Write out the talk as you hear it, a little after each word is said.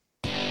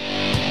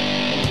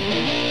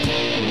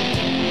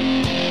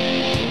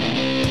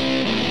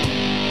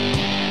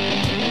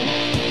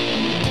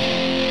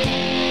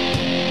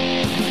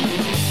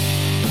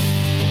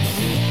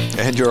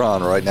And you're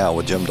on right now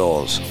with Jim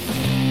Dawes,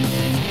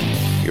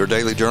 your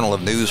daily journal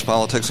of news,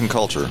 politics, and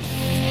culture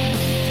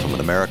from an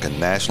American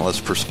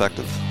nationalist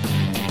perspective.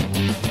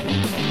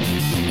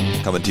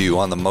 Coming to you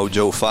on the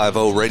Mojo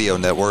 50 radio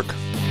network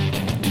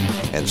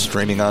and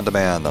streaming on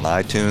demand on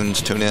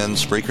iTunes, TuneIn,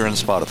 Spreaker, and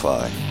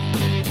Spotify.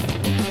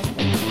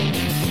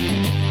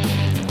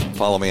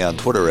 Follow me on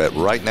Twitter at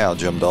Right Now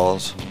Jim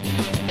Dawes.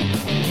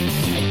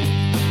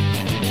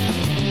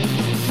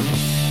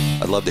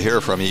 I'd love to hear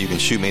from you. You can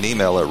shoot me an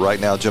email at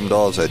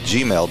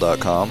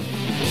rightnowjimdawes@gmail.com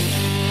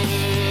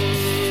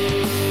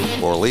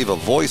or leave a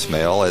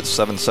voicemail at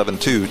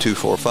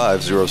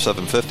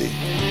 772-245-0750.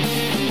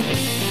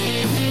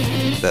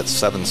 That's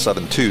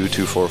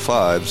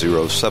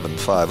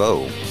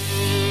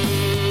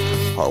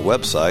 772-245-0750. Our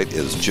website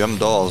is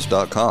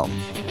jimdawes.com.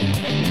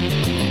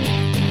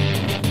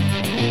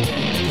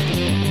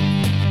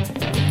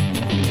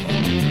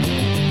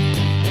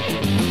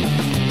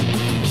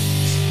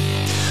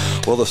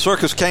 Well, the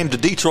circus came to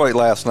Detroit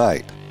last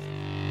night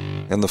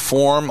in the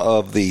form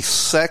of the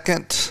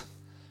second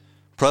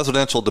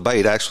presidential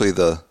debate, actually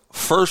the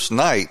first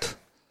night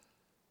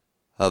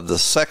of the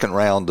second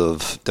round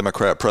of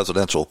Democrat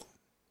presidential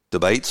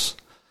debates.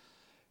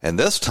 And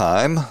this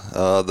time,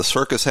 the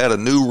circus had a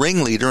new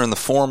ringleader in the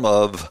form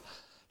of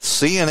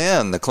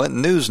CNN, the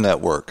Clinton News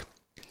Network.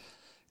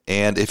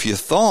 And if you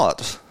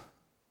thought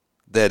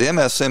that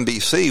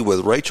MSNBC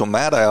with Rachel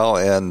Maddow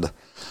and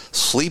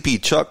Sleepy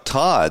Chuck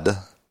Todd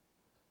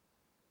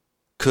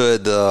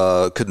could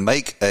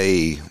make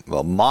a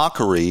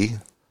mockery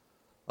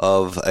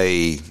of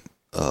a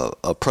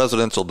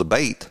presidential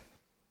debate,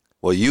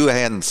 well, you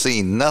hadn't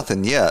seen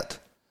nothing yet,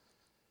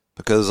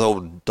 because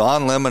old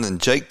Don Lemon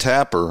and Jake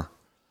Tapper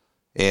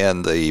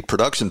and the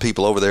production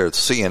people over there at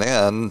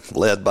CNN,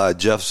 led by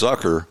Jeff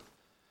Zucker,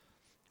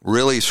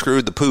 really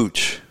screwed the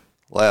pooch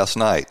last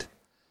night.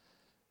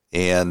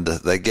 And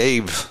they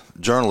gave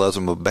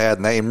journalism a bad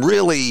name,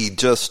 really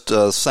just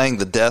sang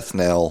the death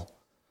knell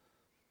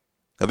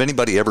of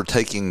anybody ever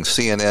taking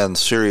CNN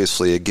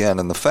seriously again.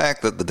 And the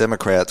fact that the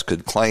Democrats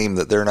could claim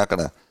that they're not going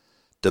to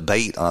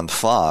debate on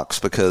Fox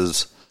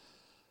because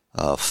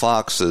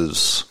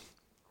Fox's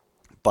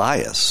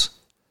bias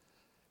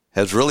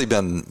has really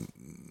been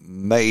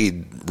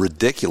made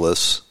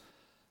ridiculous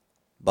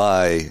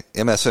by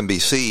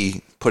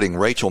MSNBC putting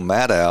Rachel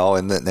Maddow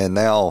and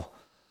now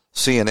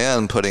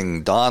CNN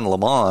putting Don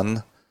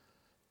Lemon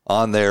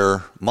on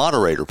their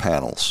moderator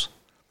panels.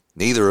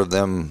 Neither of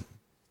them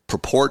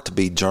purport to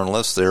be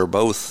journalists. They're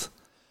both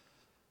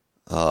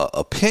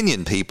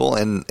opinion people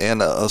and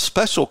a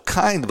special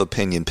kind of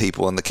opinion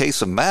people. In the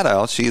case of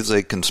Maddow, she is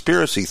a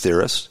conspiracy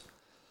theorist,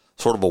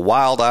 sort of a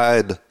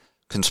wild-eyed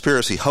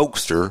conspiracy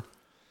hoaxer.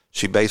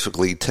 She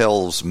basically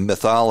tells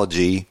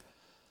mythology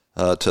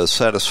to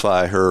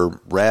satisfy her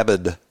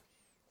rabid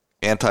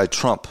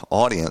anti-Trump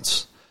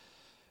audience.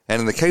 And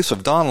in the case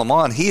of Don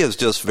Lemon, he is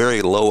just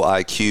very low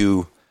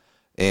IQ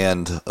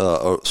and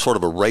sort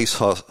of a race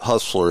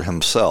hustler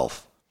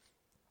himself.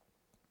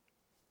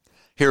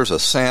 Here's a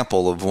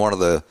sample of one of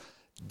the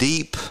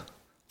deep,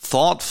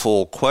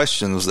 thoughtful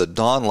questions that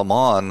Don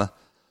Lemon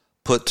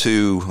put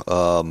to,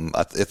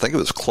 I think it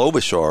was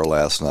Klobuchar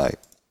last night.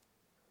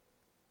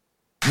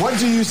 What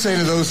do you say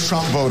to those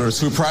Trump voters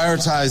who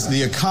prioritize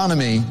the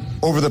economy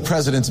over the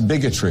president's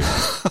bigotry?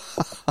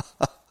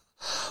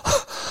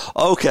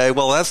 Okay,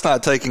 well, that's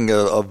not taking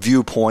a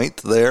viewpoint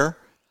there.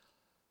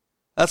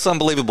 That's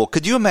unbelievable.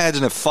 Could you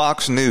imagine if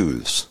Fox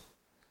News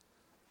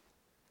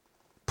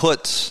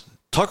put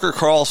Tucker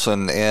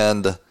Carlson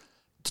and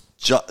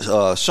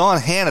Sean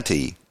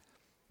Hannity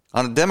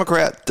on a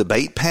Democrat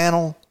debate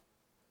panel?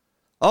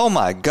 Oh,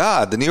 my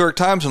God. The New York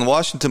Times and the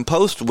Washington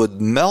Post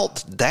would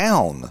melt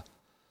down.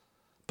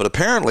 But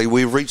apparently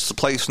we've reached the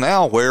place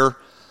now where,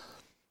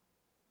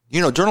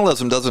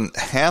 journalism doesn't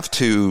have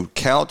to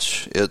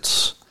couch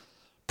its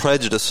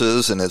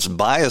prejudices and its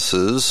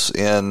biases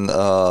in,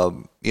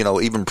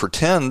 even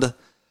pretend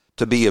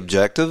to be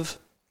objective.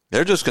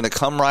 They're just going to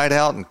come right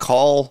out and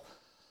call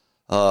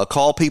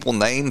people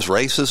names,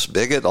 racist,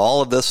 bigot,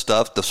 all of this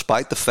stuff,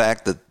 despite the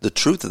fact that the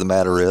truth of the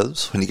matter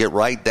is, when you get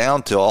right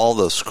down to all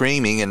the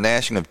screaming and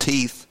gnashing of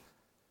teeth,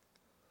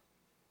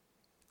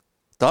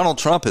 Donald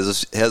Trump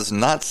has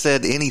not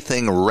said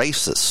anything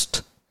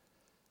racist.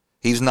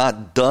 He's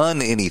not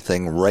done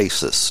anything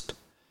racist.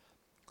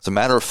 As a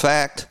matter of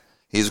fact,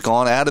 he's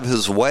gone out of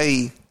his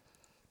way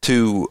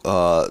to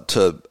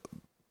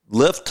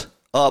lift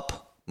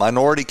up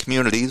minority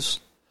communities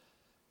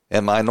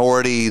and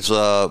minorities,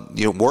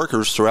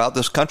 workers throughout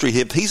this country.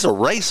 If he's a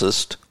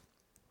racist,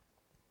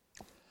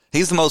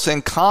 he's the most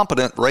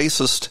incompetent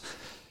racist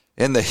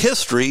in the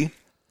history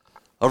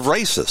of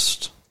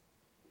racists.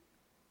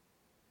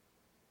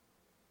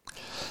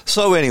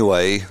 So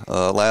anyway,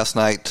 last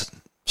night,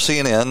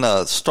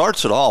 CNN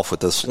starts it off with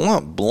this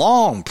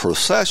long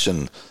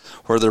procession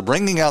where they're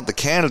bringing out the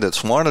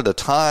candidates one at a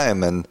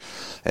time, and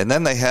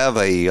then they have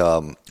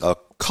a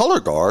color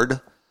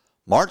guard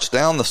march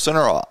down the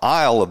center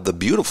aisle of the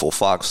beautiful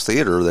Fox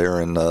Theater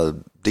there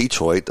in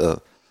Detroit.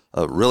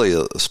 Really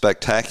a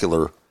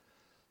spectacular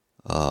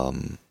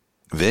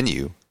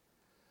venue.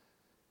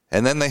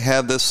 And then they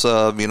have this,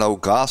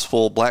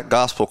 black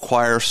gospel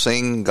choir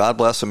sing "God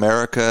Bless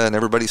America," and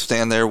everybody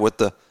stand there with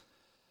the,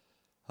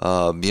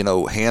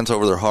 hands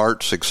over their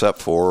hearts,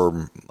 except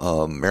for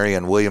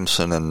Marianne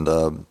Williamson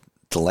and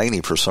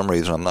Delaney for some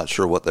reason. I'm not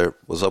sure what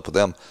was up with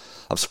them.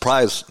 I'm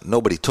surprised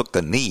nobody took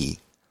the knee.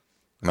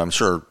 And I'm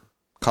sure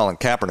Colin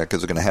Kaepernick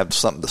is going to have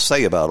something to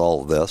say about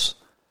all of this.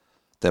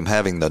 Them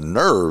having the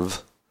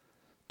nerve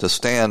to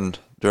stand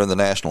during the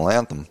national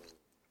anthem.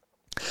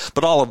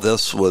 But all of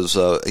this was,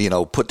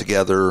 put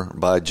together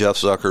by Jeff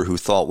Zucker, who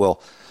thought,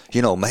 well,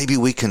 maybe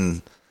we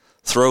can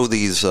throw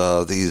these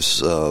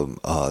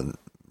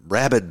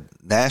rabid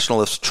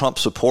nationalist Trump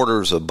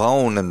supporters a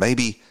bone, and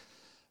maybe,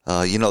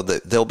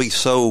 they'll be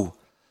so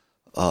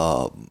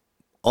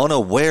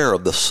unaware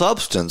of the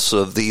substance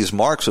of these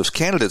Marxist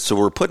candidates that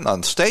we're putting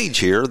on stage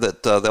here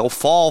that they'll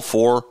fall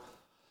for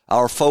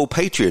our faux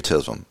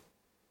patriotism.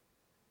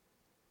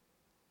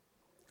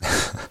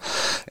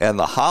 And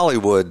the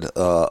Hollywood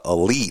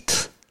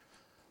elite,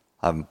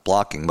 I'm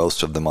blocking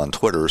most of them on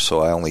Twitter,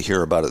 so I only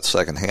hear about it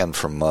secondhand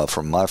from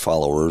my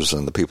followers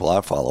and the people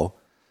I follow.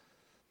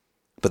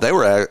 But they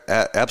were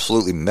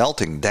absolutely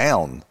melting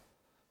down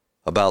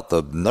about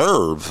the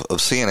nerve of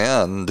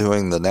CNN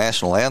doing the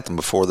national anthem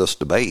before this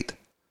debate.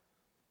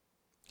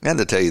 And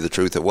to tell you the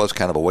truth, it was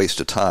kind of a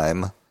waste of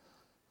time.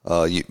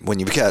 When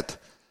you've got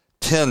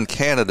 10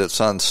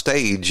 candidates on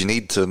stage, you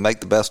need to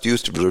make the best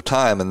use of their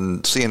time,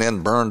 and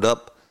CNN burned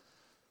up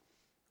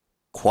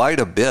quite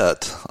a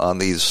bit on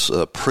these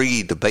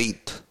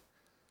pre-debate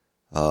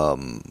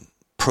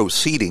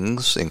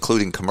proceedings,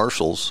 including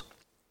commercials.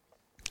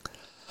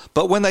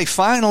 But when they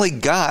finally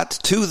got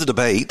to the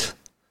debate,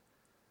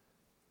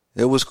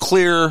 it was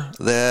clear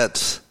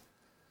that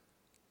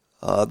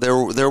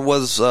there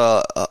was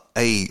a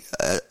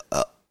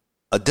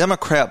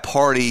Democrat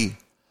Party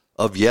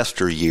of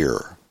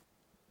yesteryear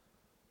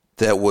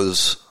that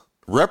was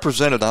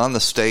represented on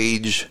the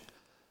stage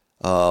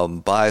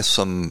by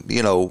some,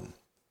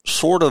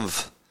 sort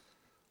of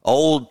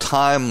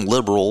old-time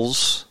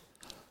liberals,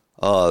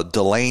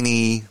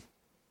 Delaney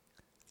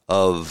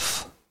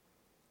of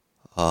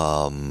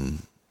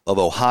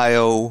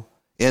Ohio,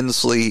 Tim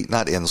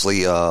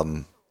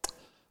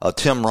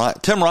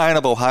Ryan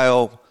of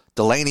Ohio,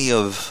 Delaney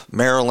of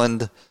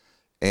Maryland,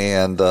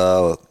 and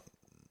the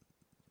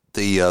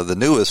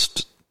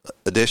newest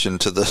addition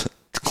to the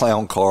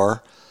clown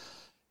car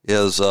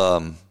is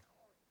the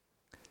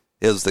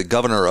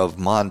governor of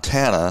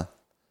Montana.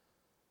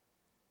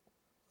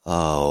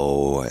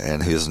 Oh,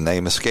 and his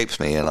name escapes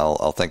me, and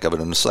I'll think of it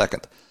in a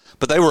second.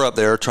 But they were up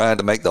there trying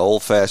to make the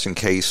old-fashioned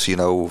case,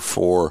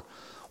 for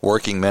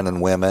working men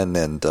and women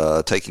and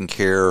taking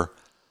care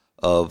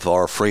of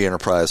our free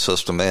enterprise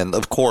system. And,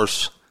 of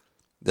course,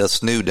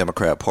 this new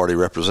Democrat Party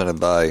represented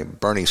by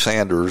Bernie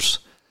Sanders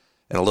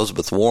and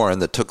Elizabeth Warren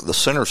that took the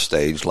center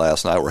stage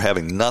last night were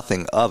having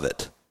nothing of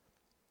it.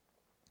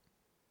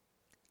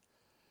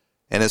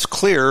 And it's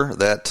clear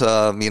that,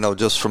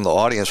 just from the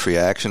audience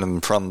reaction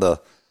and from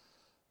the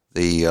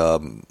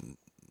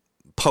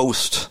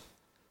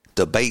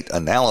post-debate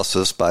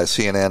analysis by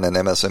CNN and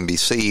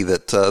MSNBC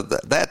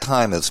that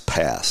time has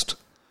passed.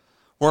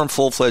 We're in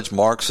full-fledged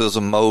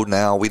Marxism mode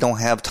now. We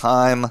don't have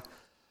time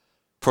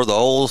for the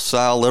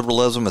old-style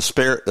liberalism,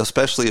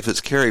 especially if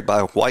it's carried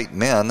by white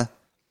men.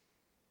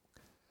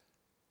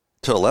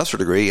 To a lesser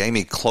degree,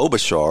 Amy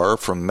Klobuchar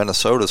from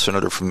Minnesota,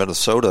 senator from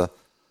Minnesota,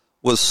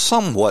 was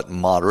somewhat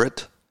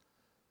moderate,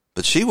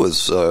 but she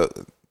was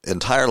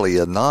entirely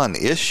a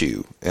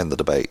non-issue in the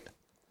debate.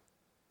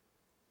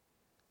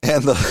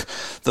 And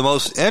the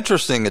most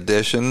interesting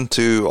addition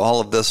to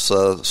all of this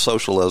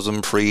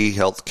socialism, free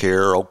health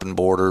care, open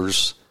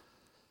borders,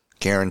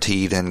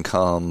 guaranteed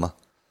income,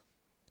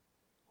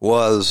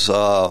 was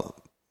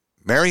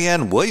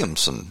Marianne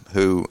Williamson,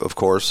 who, of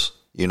course,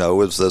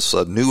 is this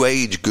New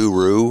Age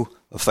guru,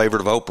 a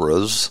favorite of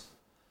Oprah's,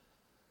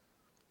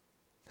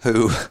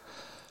 who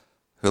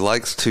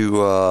likes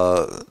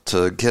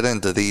to get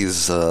into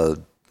these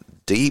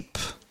deep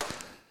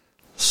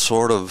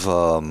sort of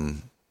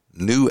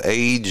New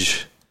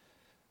Age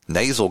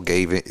nasal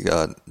gazing,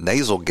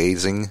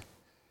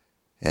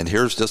 and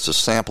here's just a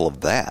sample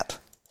of that.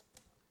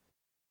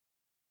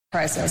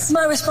 Crisis.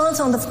 My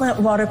response on the Flint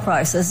water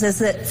crisis is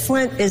that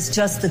Flint is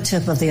just the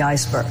tip of the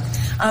iceberg.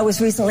 I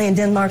was recently in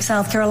Denmark,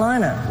 South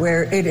Carolina,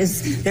 where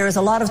there is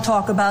a lot of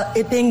talk about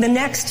it being the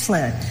next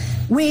Flint.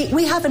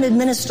 We have an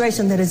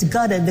administration that has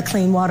gutted the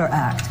Clean Water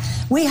Act.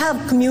 We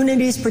have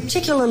communities,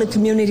 particularly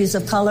communities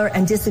of color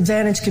and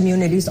disadvantaged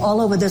communities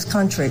all over this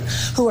country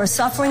who are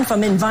suffering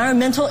from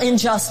environmental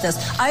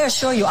injustice. I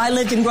assure you, I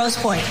lived in Grosse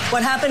Pointe.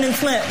 What happened in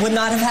Flint would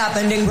not have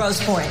happened in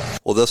Grosse Pointe.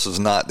 Well, this is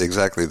not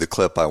exactly the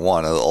clip I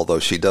wanted, although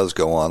she does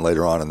go on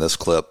later on in this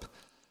clip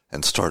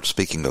and start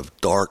speaking of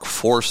dark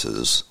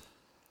forces.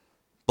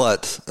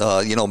 But,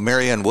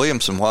 Marianne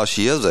Williamson, while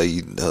she is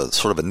a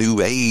sort of a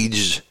new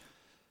age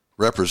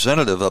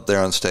representative up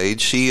there on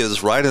stage, she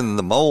is right in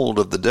the mold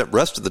of the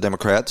rest of the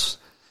Democrats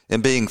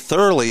in being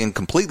thoroughly and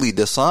completely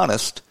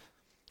dishonest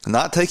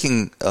not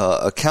taking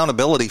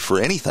accountability for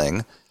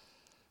anything.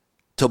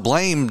 To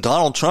blame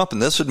Donald Trump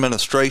and this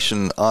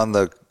administration on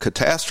the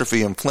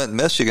catastrophe in Flint,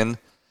 Michigan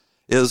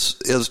is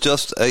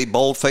just a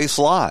bold-faced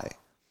lie.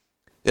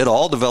 It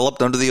all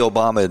developed under the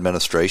Obama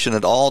administration.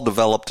 It all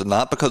developed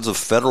not because of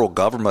federal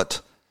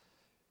government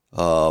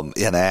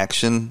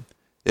inaction.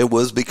 It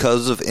was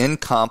because of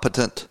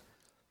incompetent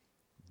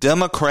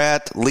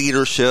Democrat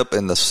leadership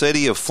in the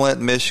city of Flint,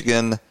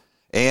 Michigan,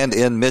 and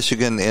in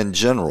Michigan in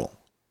general.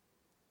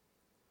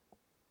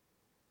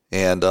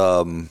 And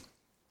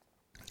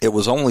it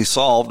was only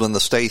solved when the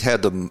state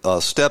had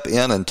to step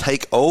in and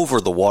take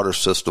over the water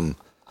system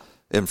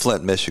in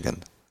Flint,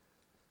 Michigan.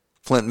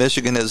 Flint,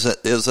 Michigan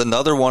is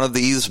another one of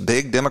these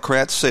big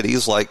Democrat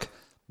cities like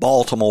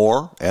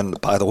Baltimore and,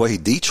 by the way,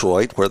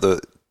 Detroit, where the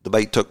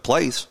debate took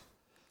place,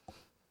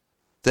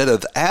 that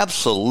have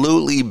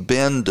absolutely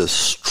been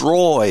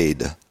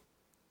destroyed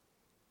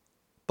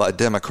by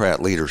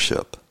Democrat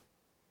leadership.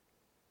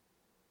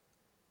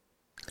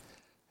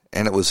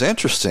 And it was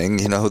interesting,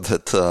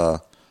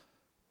 that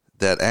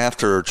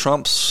after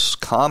Trump's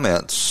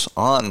comments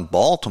on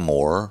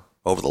Baltimore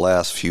over the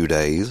last few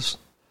days,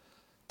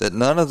 that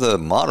none of the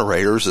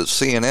moderators at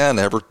CNN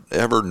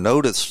ever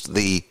noticed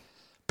the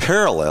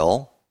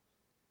parallel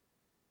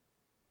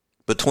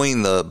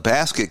between the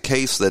basket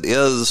case that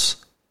is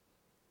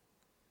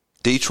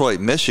Detroit,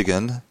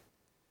 Michigan,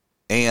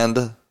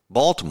 and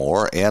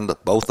Baltimore, and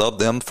both of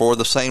them for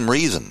the same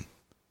reason: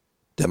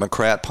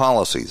 Democrat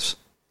policies.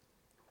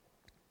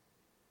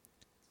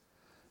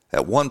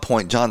 At one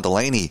point, John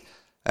Delaney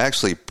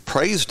actually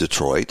praised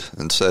Detroit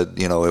and said,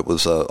 it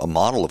was a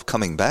model of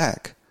coming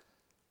back.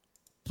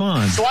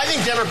 Fun. So I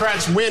think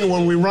Democrats win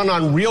when we run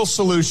on real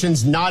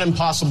solutions, not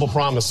impossible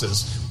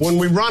promises. When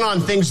we run on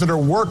things that are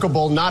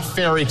workable, not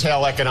fairy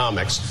tale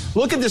economics.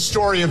 Look at the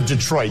story of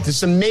Detroit,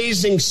 this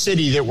amazing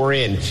city that we're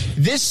in.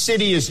 This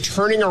city is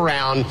turning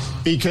around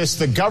because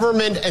the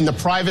government and the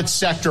private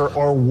sector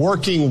are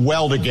working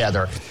well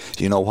together.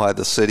 Do you know why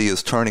the city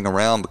is turning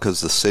around?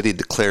 Because the city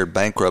declared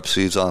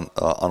bankruptcies on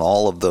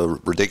all of the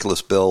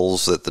ridiculous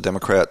bills that the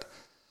Democrat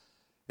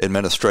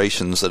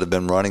administrations that have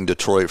been running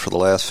Detroit for the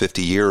last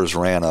 50 years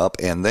ran up,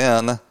 and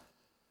then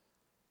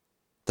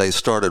they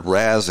started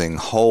razzing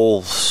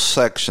whole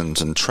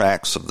sections and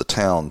tracts of the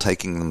town,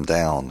 taking them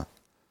down.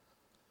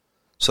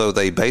 So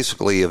they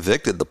basically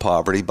evicted the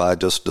poverty by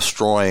just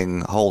destroying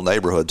whole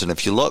neighborhoods. And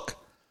if you look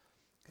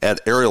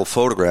at aerial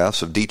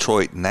photographs of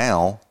Detroit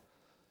now,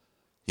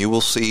 you will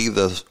see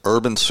the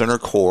urban center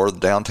core,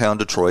 downtown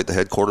Detroit, the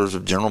headquarters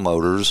of General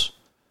Motors,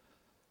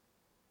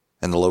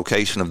 and the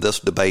location of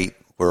this debate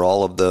where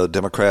all of the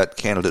Democrat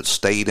candidates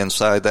stayed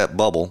inside that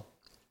bubble.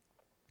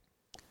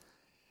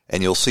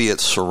 And you'll see it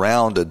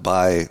surrounded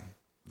by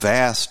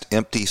vast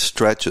empty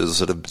stretches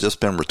that have just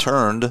been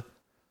returned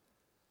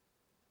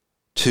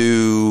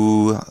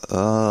to,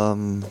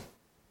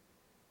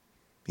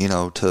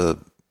 to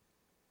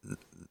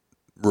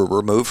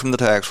remove from the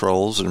tax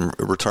rolls and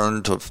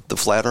return to the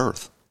flat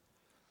earth.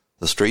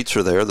 The streets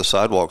are there. The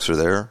sidewalks are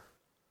there.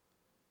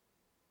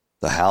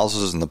 The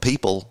houses and the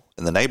people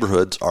in the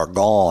neighborhoods are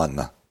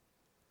gone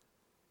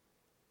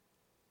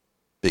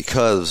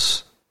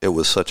because it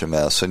was such a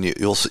mess. And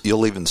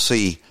you'll even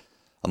see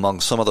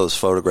among some of those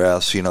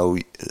photographs,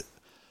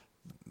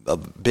 a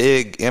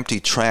big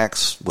empty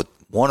tracts with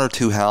one or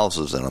two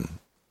houses in them.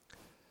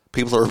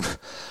 People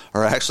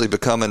are actually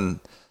becoming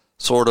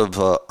sort of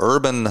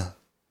urban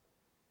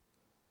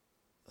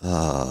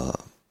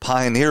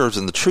pioneers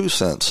in the true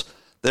sense.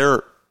 They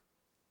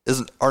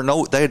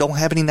don't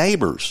have any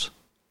neighbors.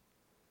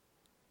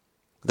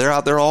 They're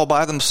out there all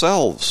by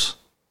themselves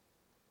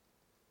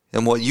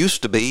in what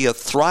used to be a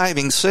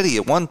thriving city.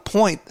 At one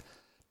point,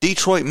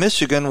 Detroit,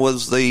 Michigan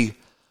was the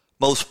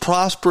most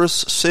prosperous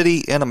city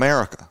in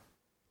America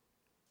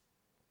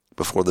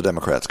before the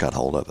Democrats got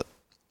hold of it.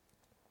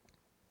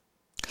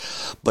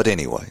 But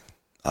anyway,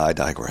 I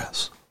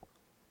digress.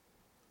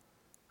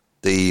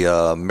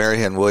 The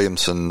Marianne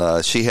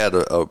Williamson, she had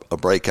a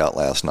breakout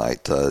last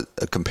night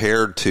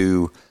compared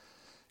to,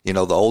 the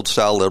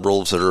old-style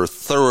liberals that are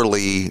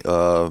thoroughly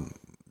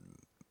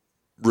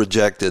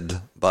rejected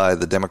by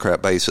the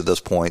Democrat base at this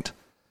point,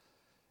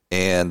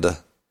 and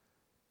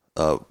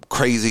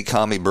crazy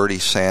commie Bernie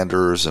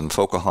Sanders and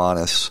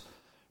Pocahontas.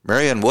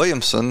 Marianne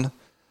Williamson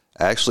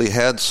actually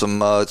had some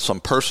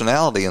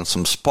personality and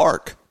some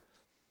spark.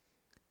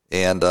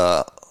 And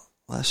I'm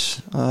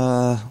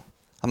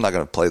not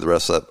going to play the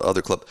rest of that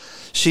other clip.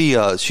 She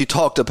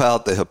talked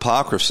about the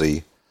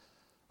hypocrisy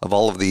of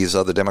all of these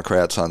other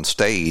Democrats on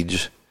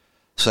stage,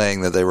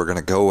 saying that they were going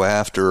to go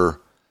after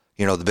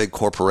the big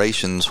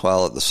corporations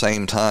while at the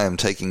same time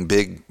taking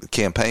big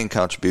campaign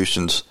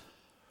contributions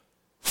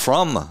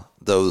from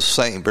those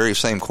very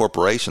same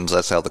corporations.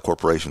 That's how the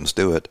corporations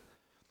do it.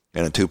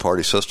 In a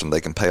two-party system,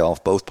 they can pay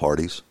off both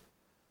parties.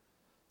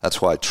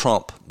 That's why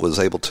Trump was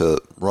able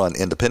to run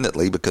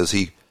independently, because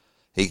he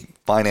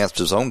financed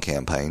his own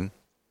campaign.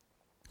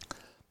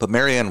 But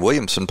Marianne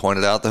Williamson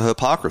pointed out the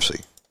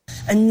hypocrisy.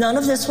 And none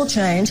of this will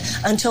change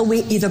until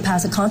we either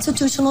pass a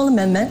constitutional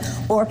amendment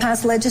or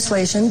pass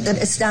legislation that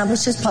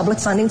establishes public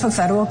funding for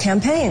federal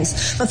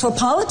campaigns. But for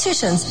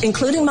politicians,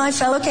 including my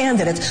fellow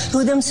candidates,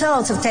 who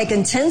themselves have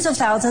taken tens of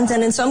thousands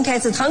and in some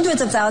cases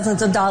hundreds of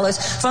thousands of dollars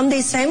from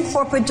these same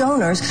corporate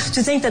donors,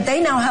 to think that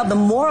they now have the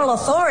moral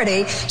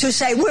authority to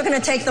say, we're going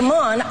to take them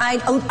on, I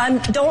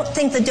don't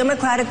think the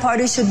Democratic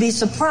Party should be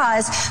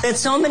surprised that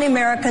so many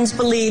Americans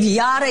believe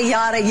yada,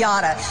 yada,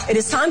 yada. It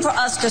is time for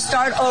us to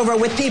start over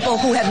with people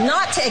who have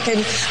not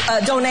taken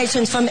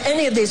donations from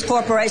any of these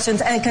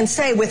corporations and can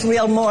say with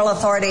real moral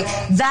authority,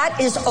 that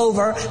is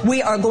over.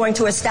 We are going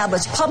to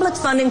establish public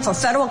funding for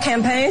federal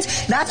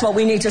campaigns. That's what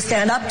we need to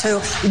stand up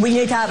to. We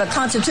need to have a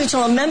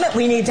constitutional amendment.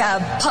 We need to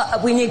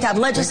have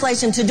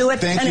legislation to do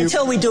it.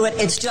 Until we do it,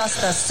 it's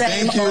just the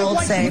same old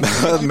same.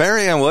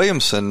 Marianne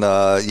Williamson,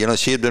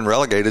 she had been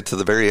relegated to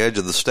the very edge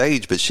of the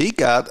stage, but she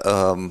got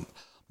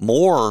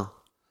more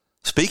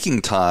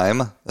speaking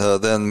time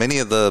than many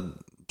of the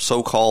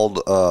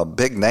so-called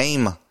big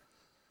name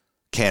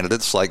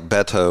candidates like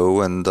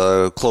Beto and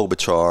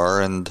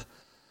Klobuchar and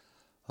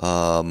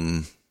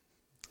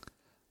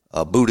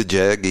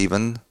Buttigieg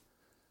even.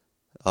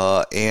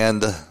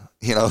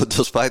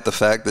 Despite the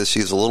fact that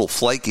she's a little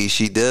flaky,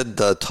 she did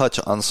touch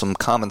on some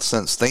common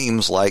sense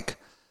themes like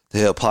the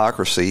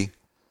hypocrisy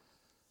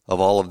of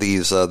all of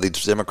these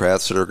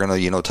Democrats that are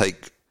going to,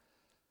 take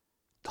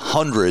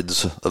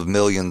hundreds of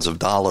millions of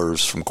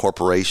dollars from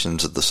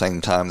corporations at the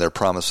same time they're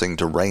promising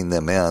to rein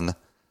them in.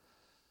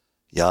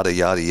 Yada,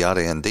 yada,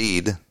 yada,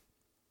 indeed.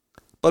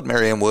 But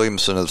Marianne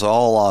Williamson is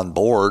all on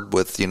board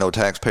with,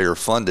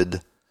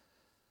 taxpayer-funded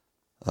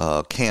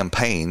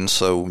campaigns.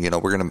 So,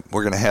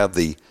 we're gonna have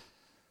the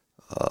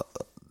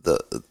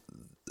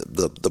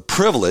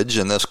privilege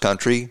in this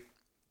country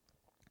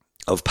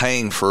of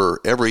paying for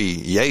every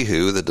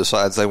yahoo that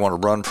decides they want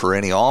to run for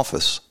any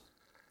office.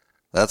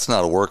 That's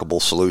not a workable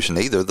solution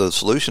either. The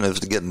solution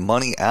is to get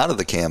money out of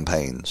the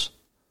campaigns.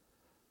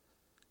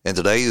 In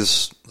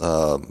today's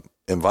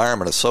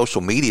environment of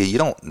social media, you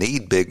don't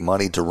need big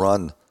money to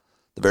run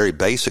the very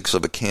basics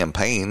of a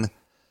campaign.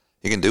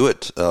 You can do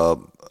it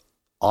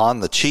on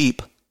the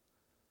cheap.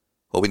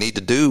 What we need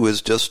to do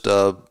is just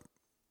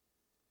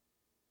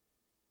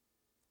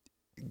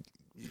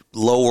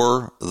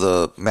lower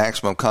the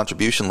maximum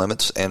contribution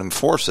limits and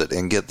enforce it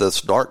and get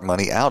this dark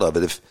money out of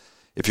it.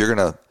 If you're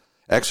going to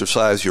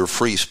exercise your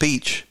free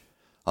speech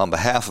on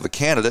behalf of a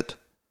candidate,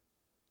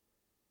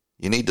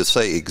 you need to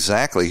say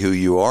exactly who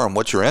you are and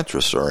what your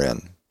interests are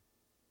in.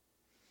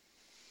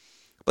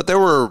 But there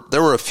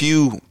were a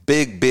few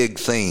big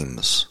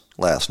themes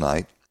last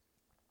night.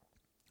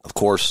 Of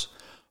course,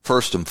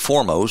 first and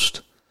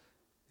foremost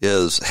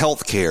is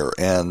health care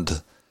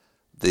and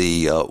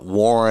the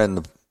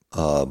Warren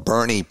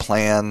Bernie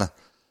plan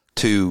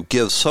to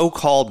give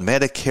so-called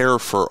Medicare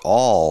for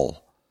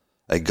all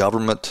a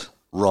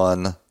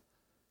government-run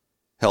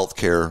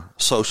healthcare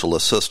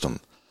socialist system.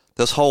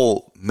 This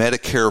whole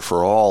Medicare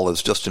for all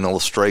is just an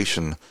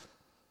illustration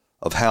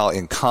of how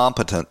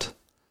incompetent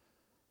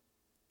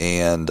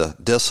and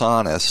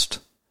dishonest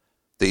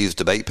these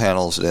debate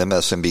panels at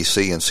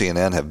MSNBC and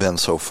CNN have been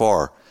so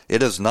far.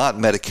 It is not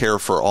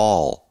Medicare for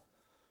all.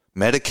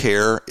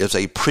 Medicare is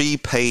a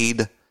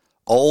prepaid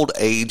old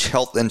age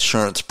health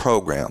insurance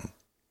program.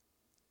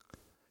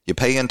 You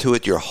pay into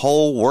it your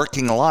whole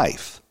working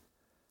life.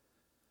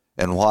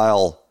 And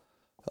while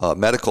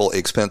medical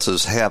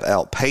expenses have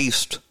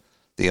outpaced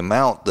the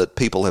amount that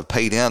people have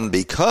paid in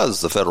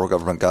because the federal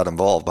government got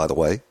involved, by the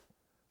way,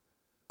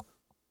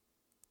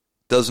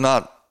 does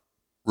not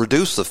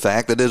reduce the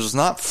fact that it is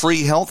not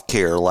free health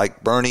care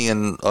like Bernie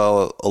and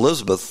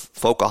Elizabeth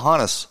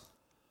Pocahontas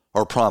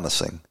are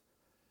promising.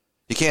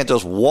 You can't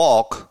just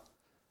walk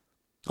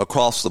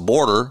across the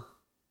border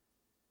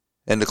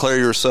and declare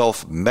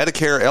yourself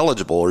Medicare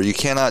eligible, or you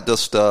cannot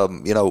just,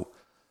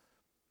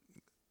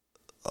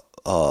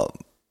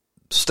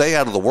 stay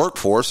out of the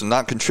workforce and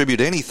not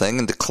contribute anything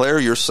and declare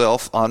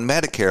yourself on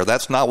Medicare.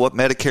 That's not what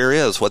Medicare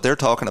is. What they're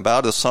talking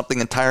about is something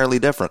entirely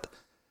different.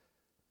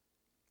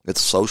 It's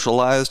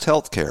socialized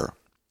health care.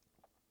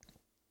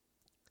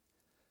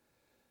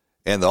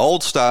 And the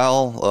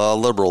old-style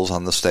liberals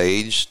on the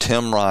stage,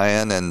 Tim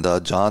Ryan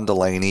and John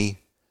Delaney,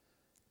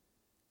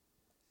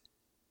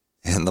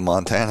 and the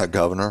Montana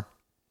governor,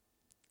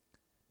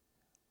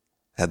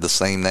 had the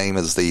same name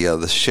as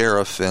the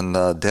sheriff in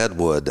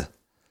Deadwood.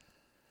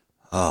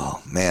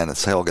 Oh, man,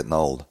 it's hell getting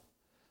old.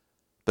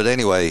 But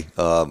anyway,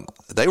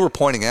 they were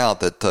pointing out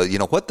that,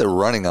 what they're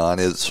running on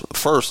is,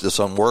 first, it's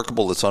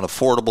unworkable, it's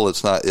unaffordable,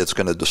 it's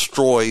going to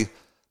destroy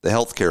the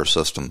healthcare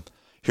system.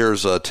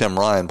 Here's Tim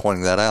Ryan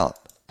pointing that out.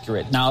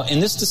 Now, in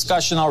this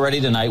discussion already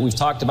tonight, we've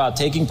talked about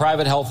taking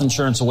private health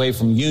insurance away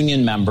from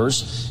union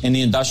members in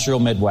the industrial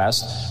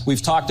Midwest.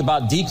 We've talked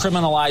about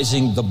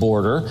decriminalizing the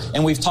border,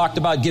 and we've talked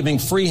about giving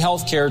free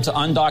health care to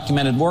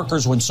undocumented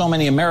workers when so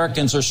many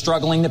Americans are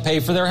struggling to pay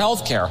for their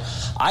health care.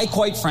 I,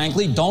 quite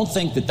frankly, don't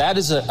think that that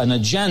is an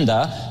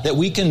agenda that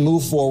we can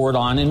move forward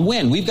on and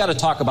win. We've got to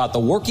talk about the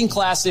working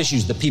class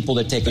issues, the people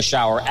that take a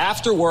shower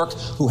after work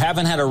who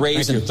haven't had a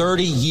raise in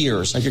 30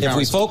 years. If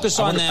we focus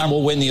on them,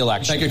 we'll win the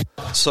election. Thank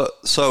you.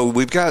 So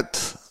we've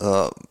got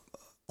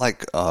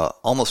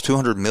almost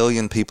 200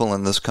 million people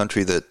in this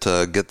country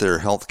that get their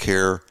health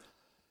care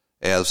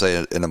as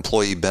an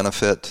employee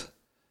benefit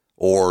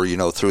or,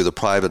 through the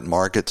private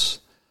markets.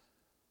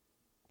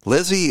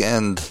 Lizzie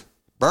and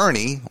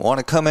Bernie want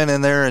to come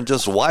in there and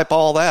just wipe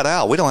all that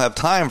out. We don't have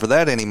time for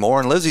that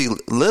anymore. And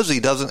Lizzie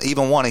doesn't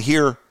even want to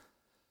hear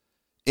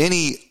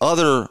any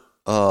other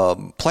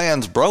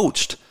plans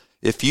broached.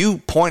 If you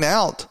point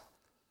out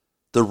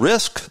the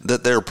risk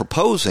that they're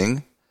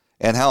proposing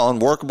and how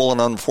unworkable and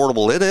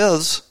unaffordable it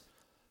is,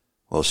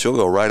 well, she'll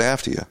go right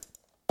after you.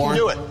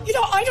 Do it.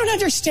 I don't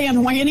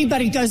understand why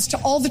anybody goes to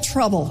all the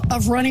trouble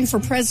of running for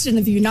president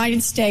of the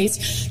United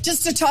States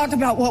just to talk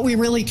about what we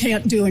really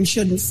can't do and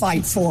shouldn't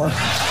fight for. Our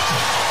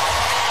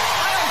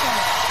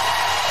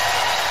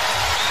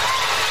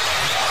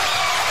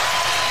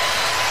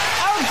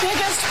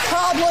biggest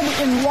problem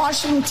in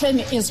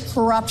Washington is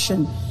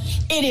corruption.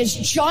 It is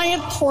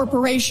giant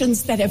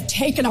corporations that have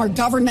taken our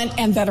government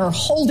and that are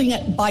holding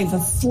it by the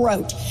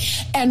throat.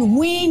 And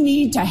we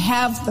need to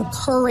have the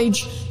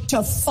courage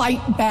to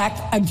fight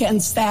back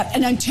against that.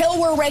 And until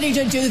we're ready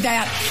to do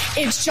that,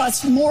 it's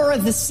just more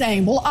of the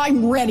same. Well,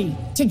 I'm ready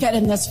to get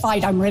in this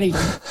fight. I'm ready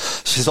to.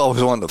 She's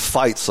always wanted to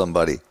fight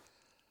somebody,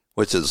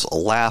 which is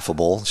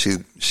laughable.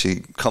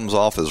 She comes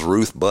off as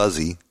Ruth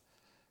Buzzy,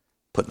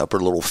 putting up her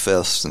little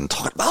fists and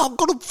talking about, I'm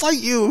going to fight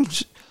you.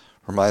 She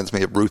reminds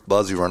me of Ruth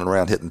Buzzy running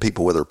around hitting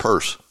people with her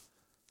purse.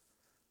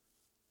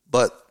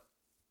 But,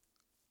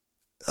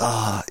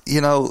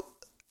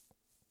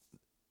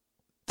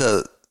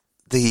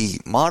 the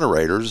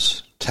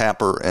moderators,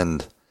 Tapper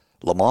and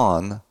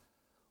Lamont,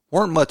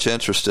 weren't much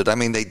interested. I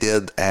mean, they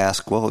did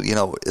ask, well,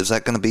 is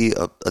that going to be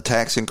a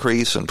tax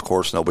increase? And, of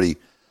course, nobody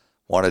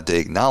wanted to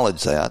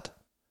acknowledge that.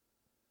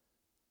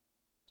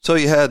 So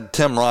you had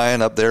Tim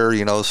Ryan up there,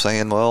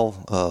 saying,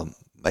 well,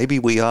 maybe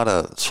we ought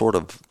to sort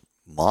of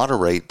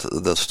moderate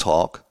this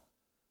talk.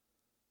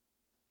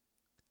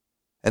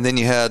 And then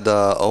you had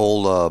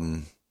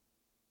old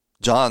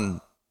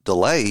John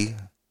Daly,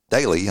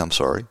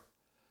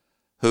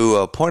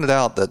 who pointed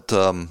out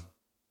that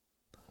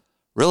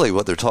really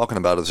what they're talking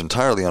about is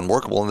entirely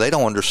unworkable, and they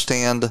don't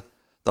understand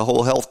the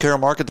whole healthcare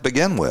market to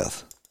begin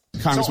with.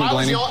 Congressman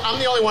Delaney. I'm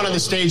the only one on the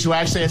stage who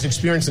actually has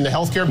experience in the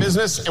healthcare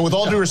business, and with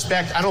all due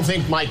respect, I don't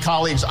think my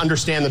colleagues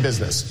understand the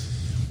business.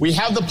 We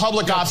have the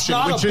public option,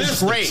 which is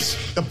great.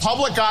 The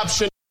public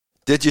option.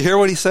 Did you hear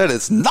what he said?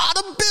 It's not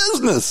a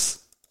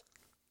business.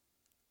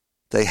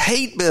 They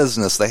hate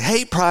business. They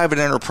hate private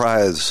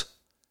enterprise.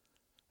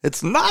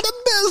 It's not a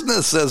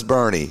business, says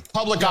Bernie.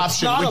 Public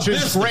option, which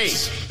is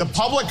great. The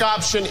public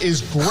option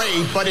is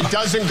great, but it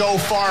doesn't go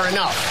far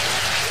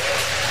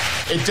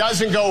enough. It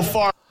doesn't go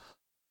far.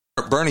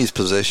 Bernie's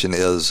position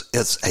is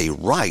it's a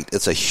right.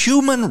 It's a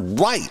human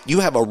right.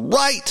 You have a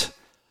right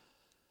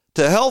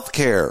to health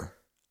care.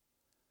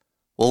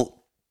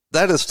 Well,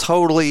 that is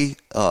totally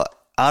out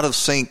of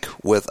sync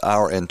with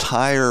our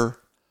entire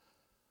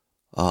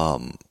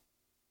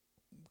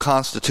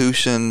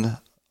Constitution,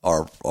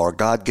 our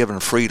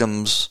God-given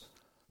freedoms,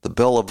 the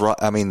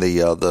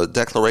the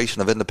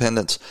Declaration of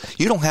Independence.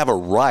 You don't have a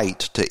right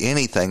to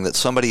anything that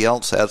somebody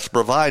else has to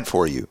provide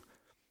for you.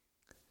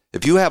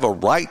 If you have a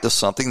right to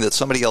something that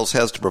somebody else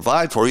has to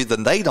provide for you,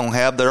 then they don't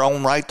have their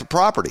own right to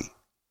property.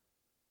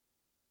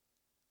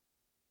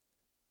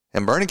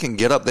 And Bernie can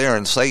get up there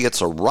and say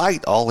it's a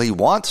right all he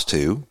wants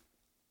to,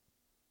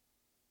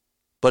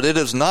 but it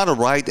is not a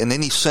right in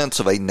any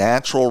sense of a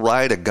natural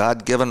right, a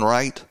God-given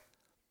right.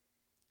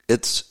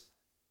 It's,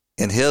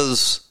 in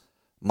his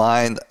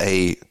mind,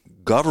 a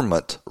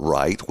government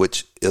right,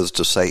 which is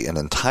to say an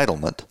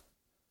entitlement,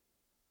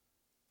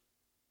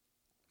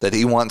 that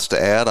he wants to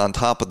add on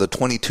top of the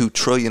 $22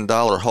 trillion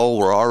hole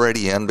we're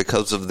already in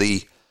because of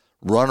the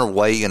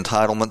runaway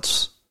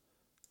entitlements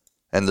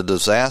and the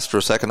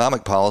disastrous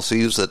economic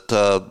policies that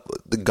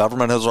the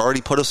government has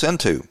already put us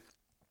into.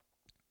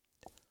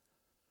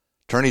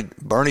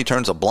 Bernie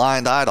turns a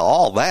blind eye to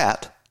all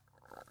that.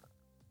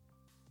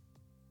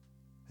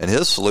 And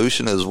his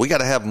solution is we got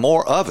to have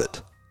more of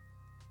it.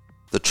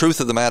 The truth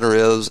of the matter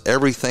is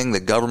everything the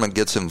government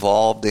gets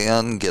involved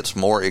in gets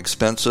more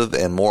expensive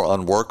and more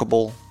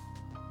unworkable,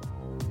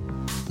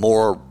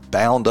 more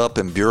bound up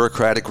in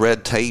bureaucratic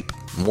red tape,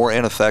 more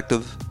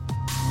ineffective.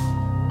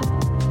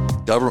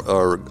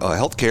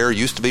 Healthcare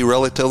used to be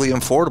relatively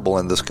affordable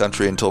in this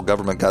country until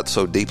government got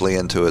so deeply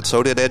into it.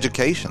 So did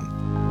education.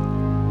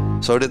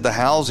 So did the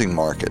housing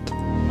market.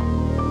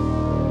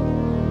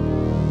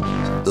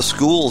 The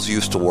schools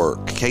used to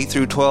work. K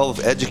through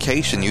 12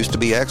 education used to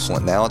be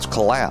excellent. Now it's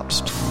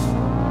collapsed.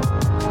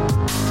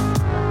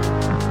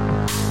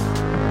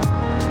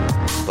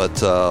 But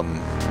the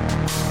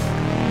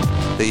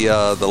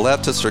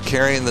leftists are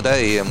carrying the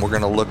day, and we're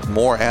going to look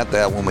more at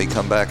that when we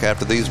come back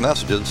after these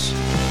messages.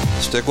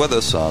 Stick with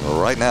us on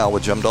Right Now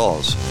with Jim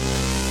Dawes.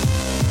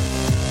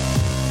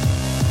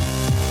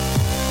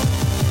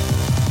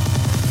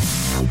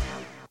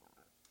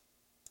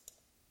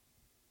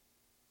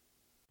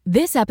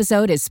 This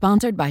episode is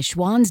sponsored by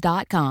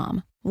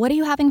Schwans.com. What are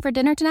you having for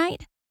dinner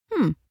tonight?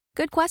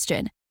 Good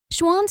question.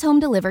 Schwann's Home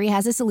Delivery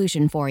has a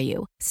solution for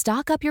you.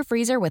 Stock up your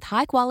freezer with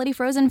high-quality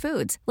frozen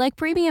foods like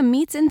premium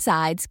meats and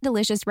sides,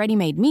 delicious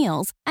ready-made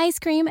meals, ice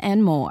cream,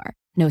 and more.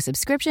 No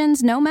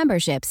subscriptions, no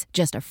memberships,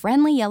 just a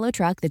friendly yellow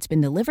truck that's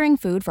been delivering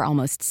food for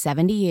almost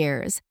 70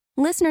 years.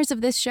 Listeners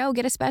of this show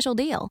get a special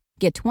deal.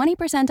 Get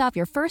 20% off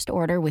your first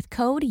order with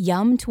code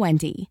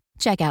YUM20.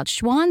 Check out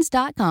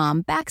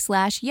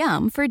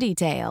schwans.com/YUM for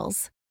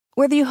details.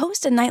 Whether you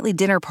host a nightly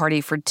dinner party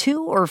for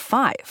 2 or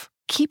 5,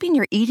 keeping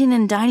your eating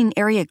and dining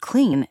area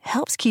clean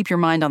helps keep your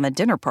mind on the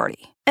dinner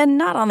party and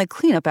not on the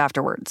cleanup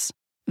afterwards.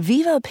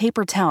 Viva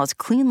paper towels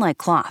clean like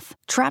cloth,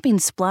 trapping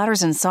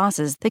splatters and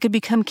sauces that could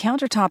become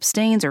countertop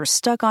stains or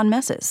stuck on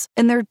messes.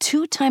 And they're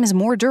 2 times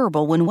more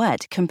durable when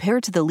wet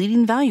compared to the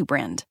leading value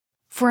brand.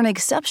 For an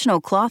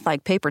exceptional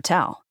cloth-like paper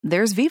towel,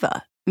 there's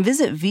Viva.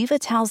 Visit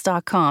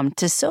vivatowels.com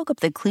to soak up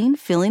the clean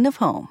feeling of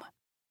home.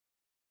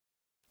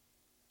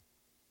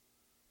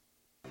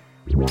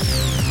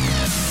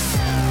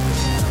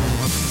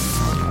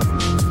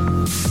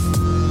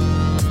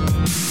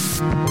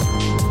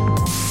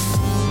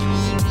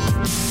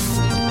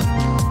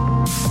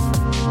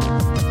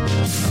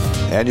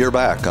 And you're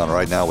back on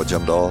Right Now with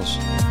Jim Dawes.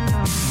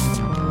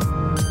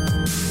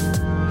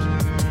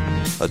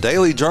 A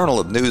daily journal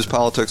of news,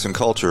 politics, and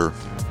culture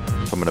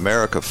from an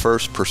America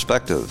First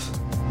perspective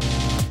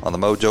on the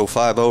Mojo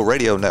 50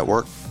 radio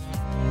network.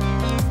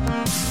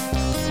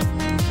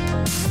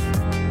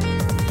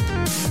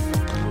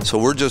 So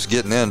we're just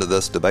getting into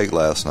this debate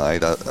last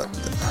night. I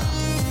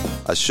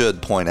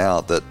should point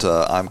out that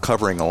I'm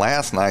covering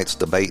last night's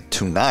debate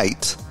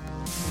tonight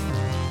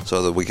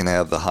so that we can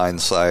have the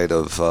hindsight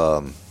of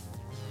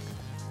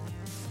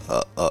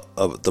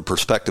the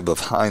perspective of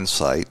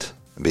hindsight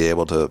and be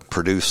able to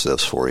produce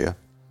this for you.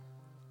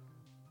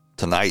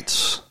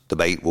 Tonight's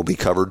debate will be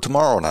covered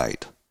tomorrow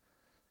night,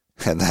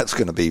 and that's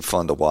going to be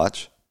fun to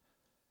watch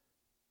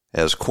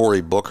as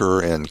Cory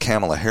Booker and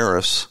Kamala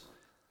Harris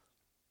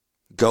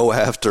go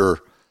after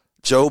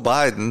Joe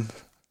Biden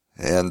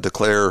and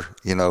declare,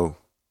 a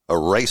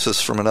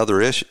racist from another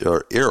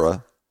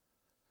era,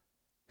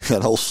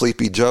 and old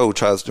Sleepy Joe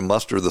tries to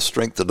muster the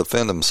strength to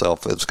defend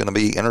himself. It's going to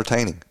be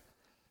entertaining,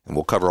 and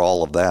we'll cover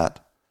all of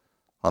that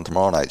on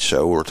tomorrow night's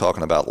show. We're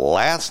talking about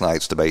last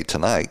night's debate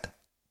tonight.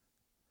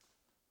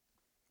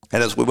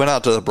 And as we went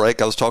out to the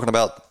break, I was talking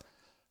about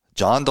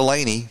John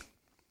Delaney,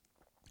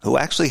 who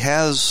actually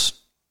has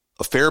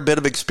a fair bit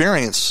of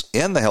experience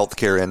in the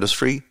healthcare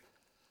industry,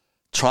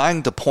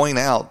 trying to point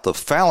out the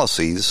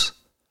fallacies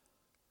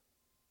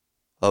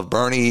of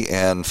Bernie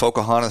and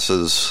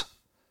Pocahontas's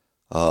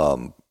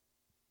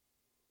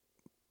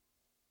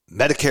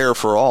Medicare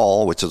for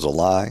all, which is a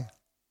lie.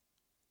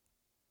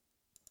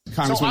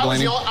 So I'm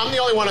the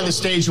only one on the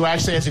stage who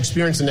actually has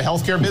experience in the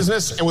healthcare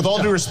business, and with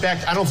all due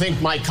respect, I don't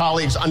think my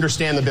colleagues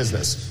understand the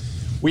business.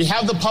 We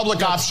have the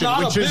public option,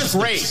 which is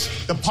great.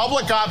 The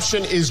public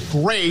option is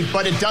great,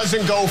 but it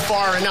doesn't go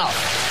far enough.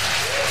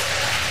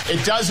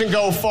 It doesn't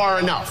go far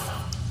enough.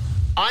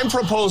 I'm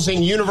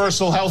proposing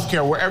universal health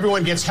care, where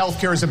everyone gets health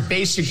care as a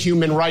basic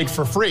human right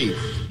for free,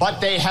 but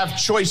they have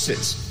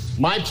choices.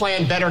 My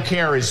plan, Better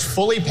Care, is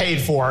fully paid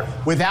for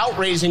without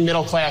raising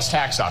middle-class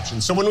tax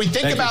options. So when we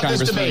think about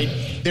this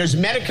debate, there's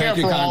Medicare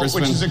for all,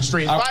 which is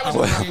extreme.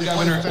 Well,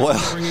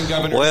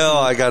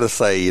 I got to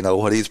say,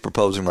 what he's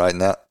proposing right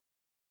now,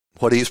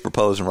 is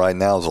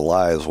a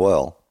lie as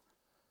well.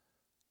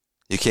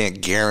 You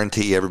can't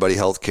guarantee everybody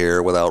health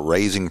care without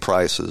raising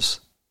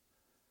prices.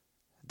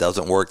 It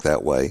doesn't work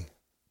that way.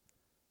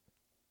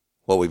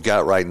 What we've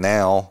got right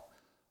now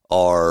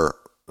are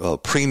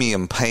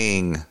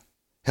premium-paying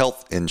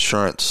health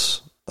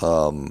insurance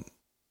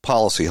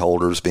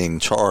policyholders being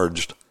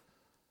charged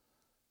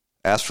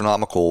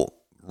astronomical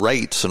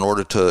rates in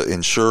order to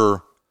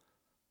insure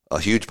a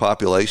huge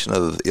population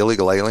of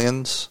illegal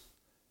aliens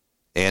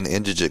and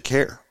indigent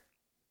care.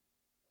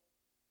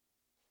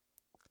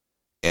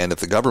 And if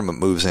the government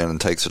moves in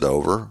and takes it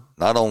over,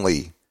 not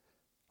only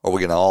are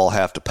we going to all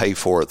have to pay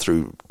for it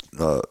through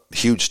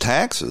huge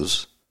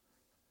taxes,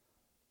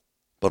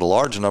 but a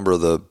large number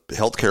of the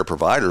healthcare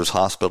providers,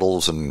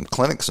 hospitals and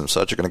clinics and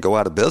such, are going to go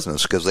out of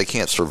business because they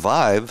can't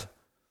survive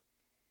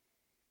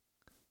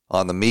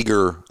on the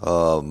meager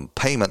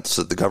payments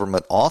that the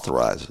government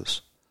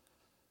authorizes.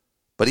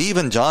 But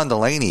even John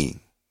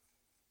Delaney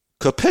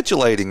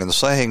capitulating and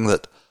saying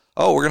that,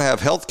 we're going to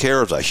have health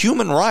care as a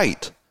human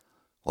right.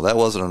 Well, that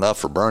wasn't enough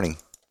for Bernie.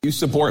 You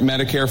support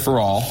Medicare for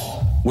all,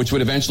 which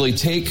would eventually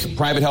take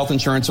private health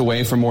insurance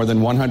away from more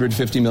than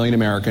 150 million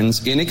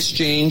Americans in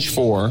exchange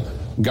for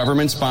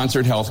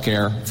government-sponsored health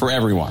care for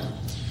everyone.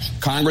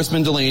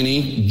 Congressman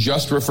Delaney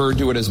just referred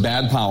to it as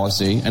bad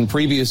policy, and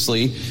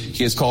previously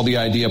he has called the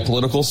idea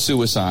political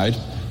suicide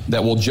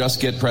that will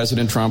just get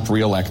President Trump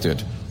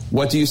reelected.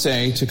 What do you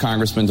say to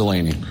Congressman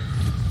Delaney?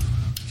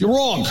 You're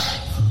wrong.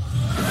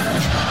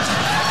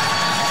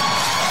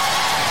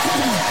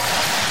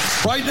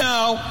 Right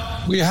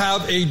now, we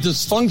have a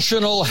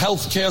dysfunctional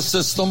healthcare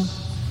system,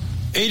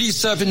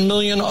 87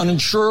 million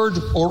uninsured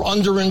or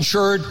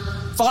underinsured,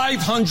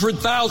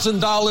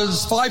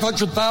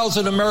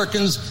 $500,000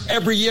 Americans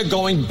every year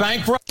going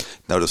bankrupt.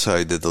 Notice how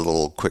he did the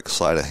little quick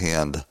sleight of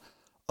hand,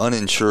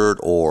 uninsured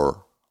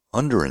or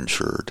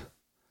underinsured.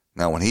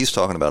 Now, when he's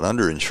talking about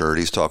underinsured,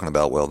 he's talking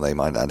about, well, they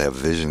might not have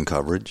vision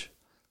coverage.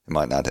 They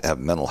might not have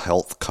mental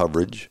health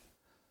coverage.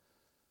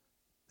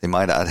 They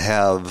might not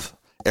have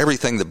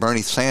everything that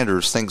Bernie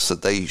Sanders thinks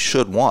that they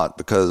should want,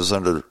 because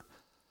under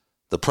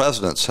the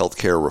president's health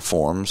care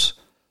reforms,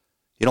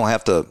 you don't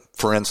have to,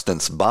 for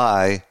instance,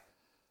 buy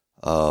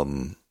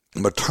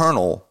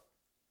maternal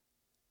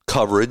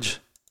coverage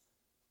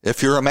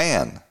if you're a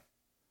man.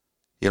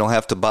 You don't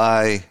have to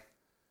buy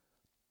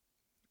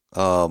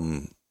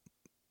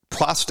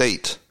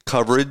prostate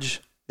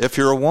coverage if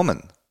you're a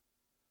woman.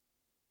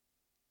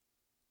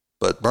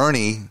 But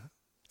Bernie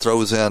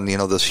throws in,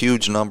 this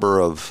huge number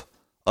of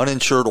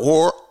uninsured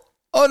or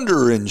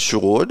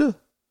underinsured,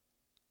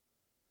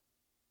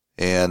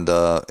 and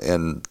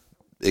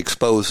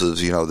exposes,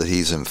 that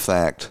he's in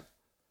fact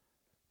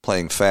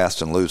playing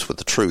fast and loose with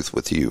the truth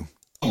with you.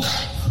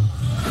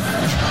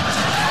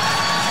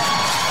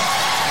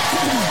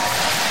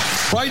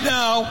 Right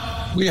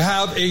now, we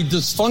have a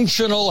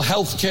dysfunctional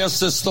healthcare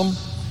system,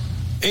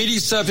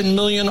 87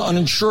 million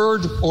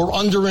uninsured or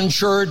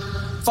underinsured,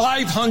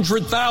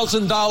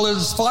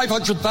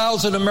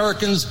 $500,000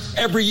 Americans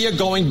every year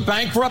going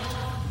bankrupt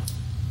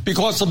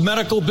because of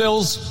medical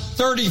bills,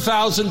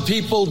 30,000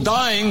 people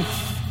dying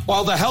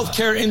while the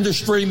healthcare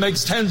industry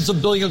makes tens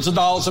of billions of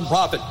dollars in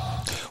profit.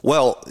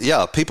 Well,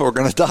 yeah, people are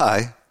going to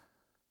die.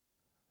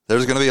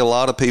 There's going to be a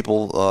lot of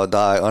people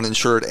die,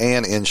 uninsured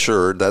and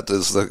insured. That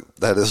is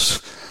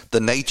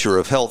the nature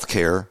of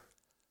healthcare.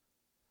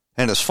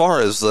 And as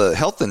far as the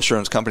health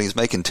insurance companies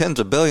making tens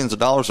of billions of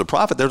dollars of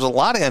profit, there's a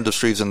lot of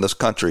industries in this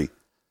country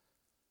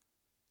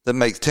that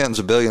make tens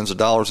of billions of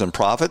dollars in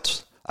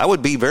profits. I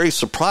would be very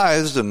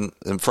surprised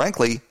and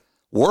frankly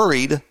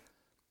worried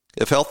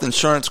if health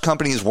insurance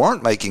companies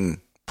weren't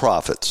making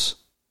profits.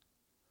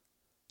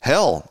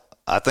 Hell,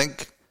 I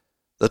think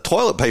the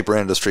toilet paper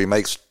industry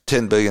makes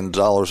 $10 billion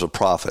of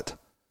profit.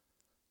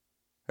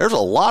 There's a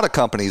lot of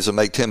companies that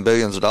make $10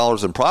 billion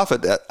in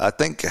profit. I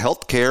think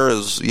healthcare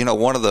is,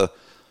 one of the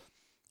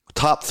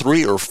top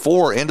 3 or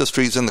 4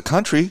 industries in the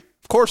country.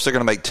 Of course, they're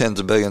going to make tens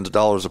of billions of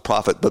dollars of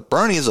profit, but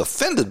Bernie is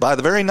offended by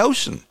the very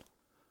notion.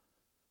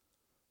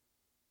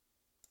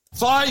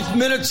 5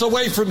 minutes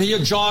away from here,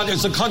 John,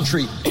 is a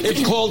country.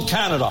 It's called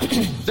Canada.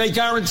 They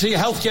guarantee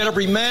health care to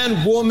every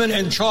man, woman,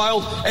 and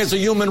child as a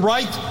human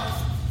right.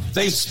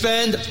 They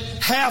spend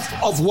half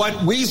of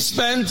what we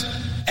spend.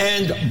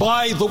 And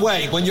by the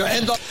way, when you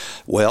end up...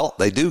 Well,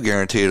 they do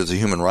guarantee it as a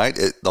human right.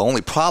 The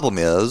only problem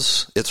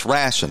is it's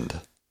rationed.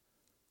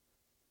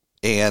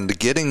 And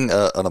getting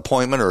an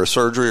appointment or a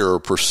surgery or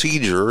a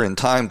procedure in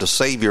time to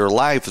save your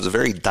life is a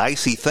very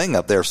dicey thing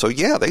up there. So,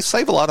 yeah, they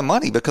save a lot of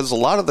money because a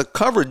lot of the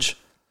coverage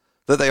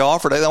that they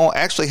offer, they don't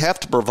actually have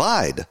to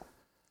provide.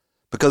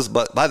 Because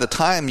by the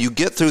time you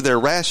get through their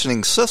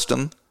rationing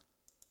system,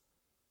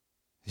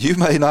 you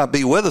may not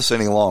be with us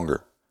any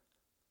longer.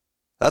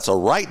 That's a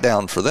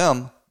write-down for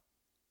them.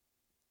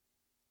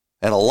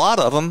 And a lot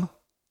of them,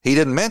 he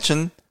didn't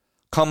mention,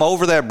 come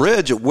over that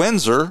bridge at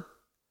Windsor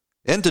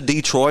into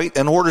Detroit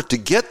in order to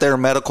get their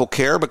medical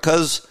care,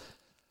 because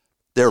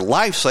their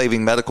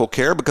life-saving medical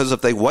care, because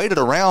if they waited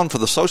around for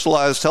the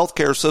socialized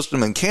healthcare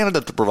system in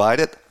Canada to provide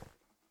it,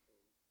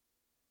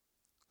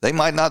 they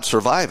might not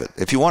survive it.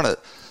 If you want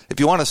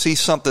to see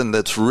something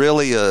that's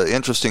really an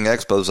interesting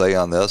expose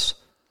on this,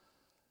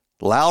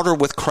 Louder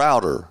with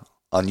Crowder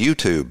on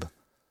YouTube.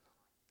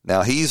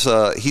 Now he's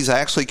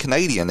actually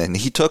Canadian, and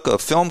he took a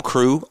film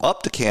crew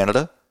up to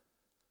Canada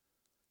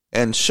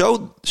and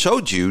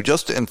showed you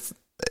just in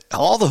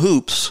all the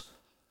hoops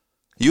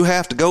you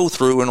have to go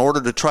through in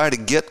order to try to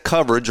get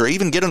coverage or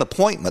even get an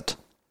appointment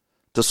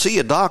to see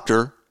a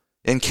doctor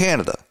in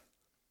Canada.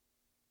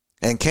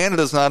 And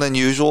Canada's not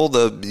unusual.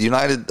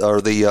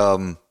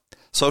 The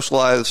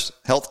socialized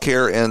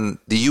healthcare in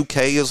the UK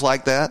is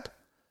like that.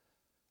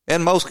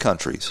 In most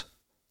countries.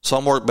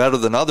 Some work better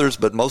than others,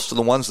 but most of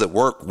the ones that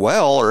work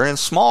well are in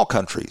small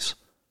countries.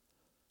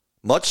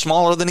 Much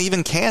smaller than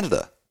even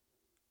Canada.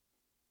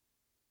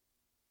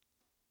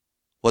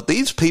 What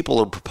these people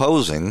are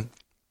proposing,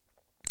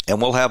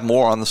 and we'll have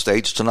more on the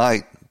stage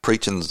tonight,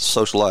 preaching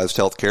socialized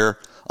health care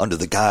under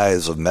the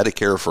guise of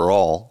Medicare for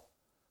all,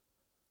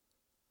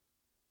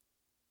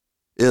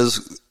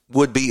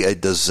 would be a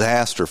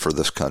disaster for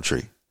this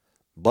country.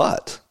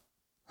 But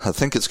I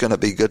think it's going to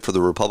be good for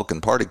the Republican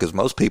Party, because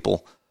most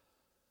people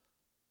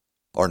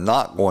are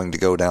not going to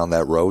go down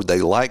that road.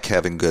 They like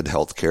having good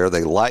health care.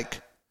 They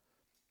like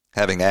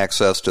having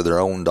access to their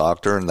own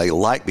doctor, and they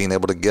like being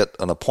able to get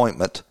an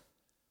appointment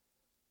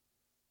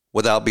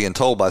without being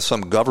told by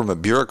some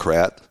government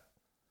bureaucrat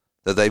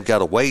that they've got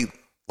to wait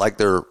like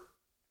they're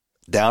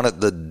down at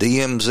the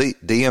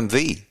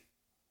DMV.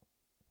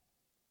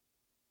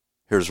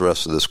 Here's the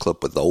rest of this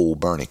clip with the old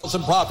Bernie.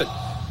 Profit.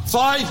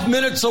 5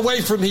 minutes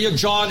away from here,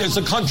 John, is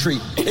a country.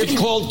 It's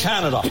called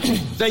Canada.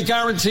 They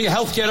guarantee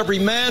health care to every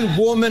man,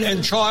 woman,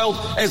 and child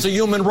as a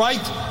human right.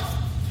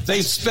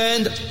 They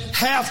spend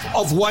half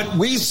of what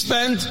we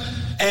spend.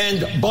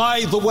 And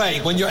by the way,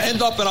 when you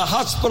end up in a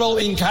hospital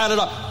in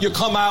Canada, you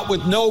come out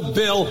with no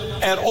bill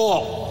at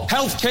all.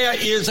 Health care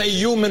is a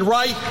human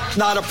right,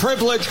 not a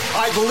privilege.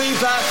 I believe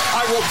that.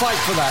 I will fight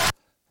for that.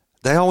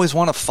 They always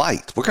want to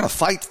fight. We're going to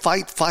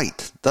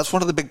fight. That's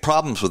one of the big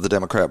problems with the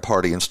Democrat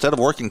Party. Instead of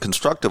working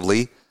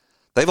constructively,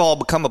 they've all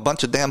become a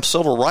bunch of damn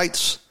civil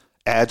rights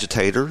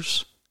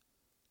agitators,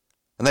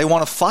 and they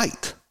want to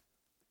fight.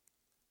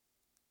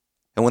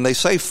 And when they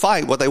say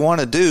fight, what they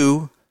want to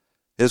do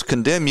is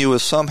condemn you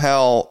as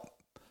somehow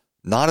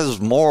not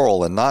as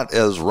moral and not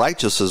as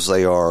righteous as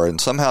they are,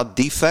 and somehow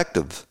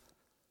defective,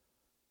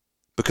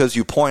 because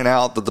you point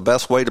out that the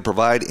best way to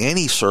provide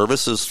any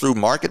service is through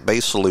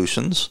market-based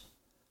solutions.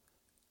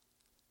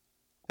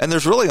 And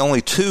there's really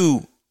only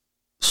two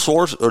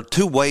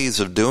ways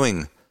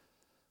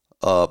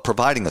of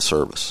providing a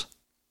service.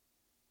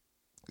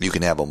 You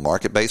can have a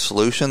market-based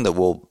solution that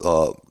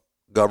will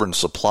govern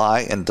supply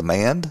and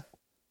demand,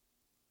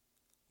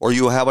 or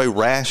you have a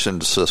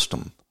rationed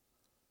system,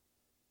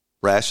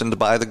 rationed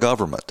by the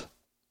government.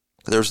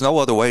 There's no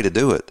other way to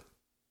do it.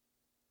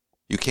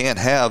 You can't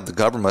have the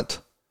government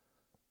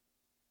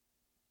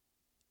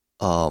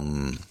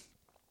running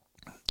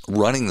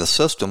the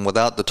system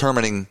without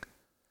determining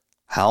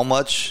how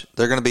much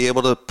they're going to be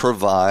able to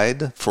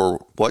provide for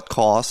what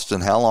cost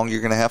and how long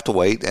you're going to have to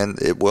wait, and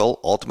it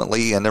will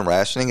ultimately end in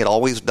rationing. It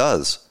always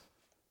does.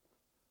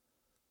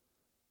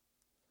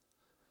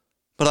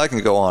 But I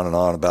can go on and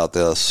on about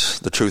this.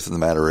 The truth of the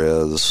matter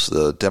is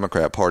the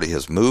Democrat Party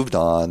has moved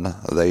on.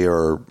 They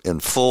are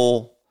in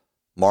full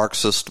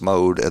Marxist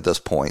mode at this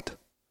point.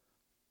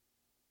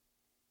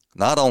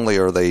 Not only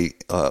are they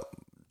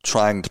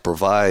trying to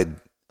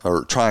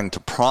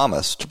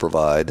promise to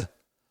provide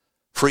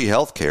free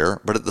health care,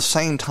 but at the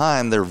same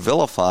time they're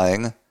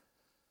vilifying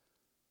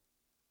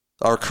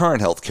our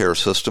current health care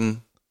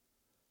system,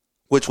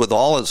 which with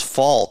all its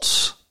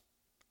faults,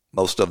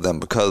 most of them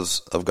because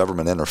of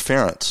government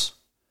interference,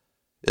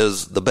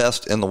 is the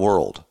best in the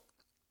world.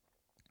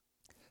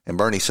 And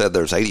Bernie said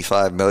there's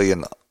 85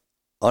 million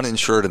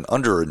uninsured and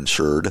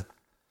underinsured.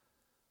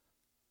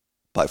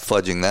 By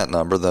fudging that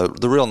number,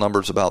 the real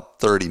number is about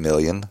 30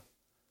 million,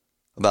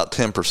 about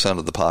 10%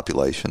 of the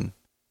population.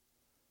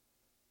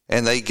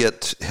 And they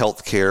get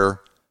health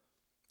care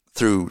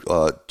through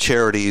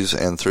charities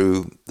and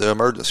through the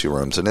emergency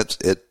rooms. And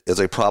it is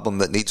a problem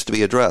that needs to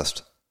be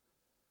addressed.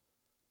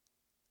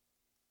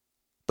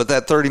 But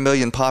that 30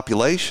 million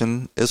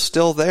population is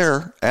still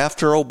there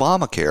after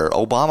Obamacare.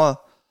 Obama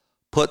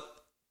put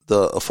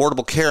the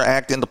Affordable Care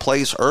Act into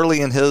place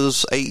early in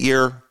his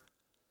 8-year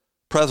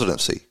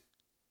presidency.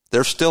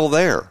 They're still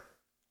there.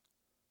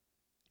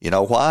 You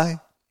know why?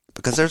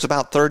 Because there's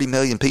about 30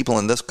 million people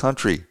in this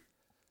country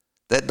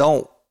that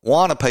don't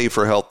want to pay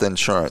for health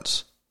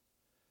insurance,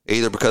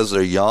 either because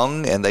they're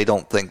young and they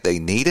don't think they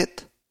need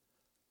it,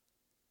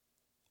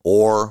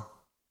 or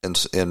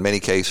in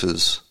many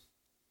cases,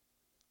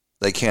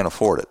 they can't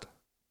afford it.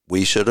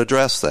 We should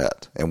address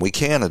that, and we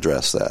can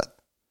address that.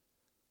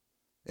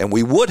 And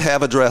we would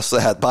have addressed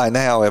that by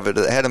now if it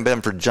hadn't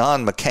been for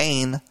John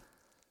McCain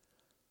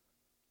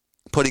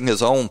putting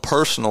his own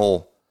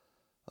personal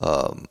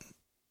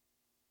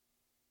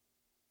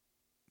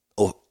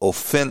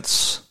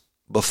offense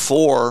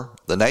before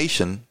the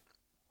nation,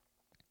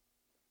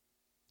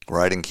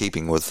 right in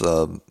keeping with,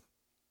 John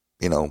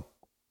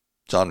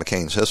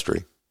McCain's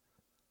history.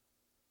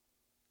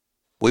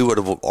 We would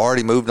have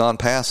already moved on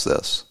past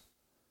this.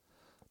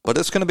 But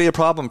it's going to be a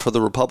problem for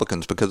the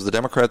Republicans because the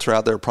Democrats are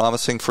out there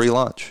promising free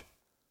lunch.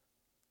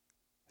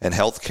 And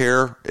health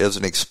care is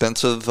an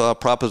expensive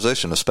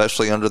proposition,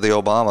 especially under the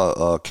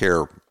Obama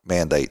care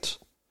mandates.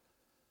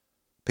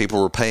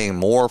 People were paying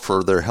more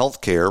for their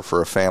health care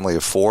for a family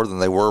of 4 than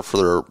they were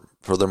for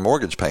their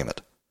mortgage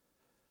payment.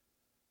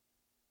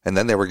 And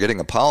then they were getting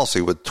a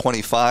policy with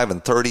 $25,000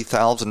 and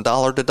 $30,000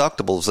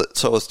 deductibles,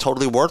 so it's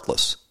totally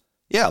worthless.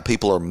 Yeah,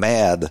 people are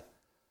mad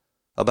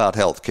about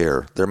health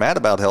care. They're mad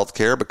about health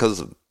care because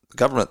the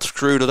government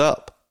screwed it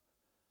up.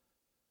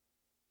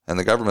 And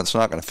the government's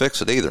not going to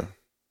fix it either.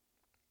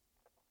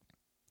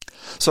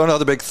 So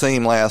another big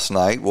theme last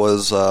night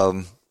was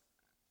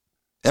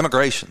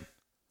immigration.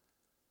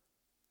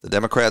 The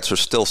Democrats are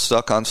still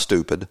stuck on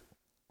stupid.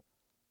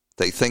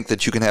 They think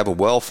that you can have a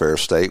welfare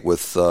state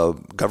with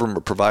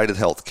government-provided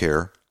health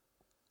care,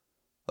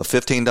 a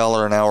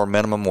 $15 an hour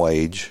minimum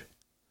wage,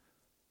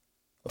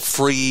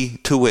 free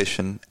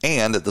tuition,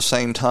 and at the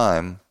same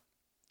time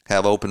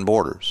have open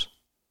borders.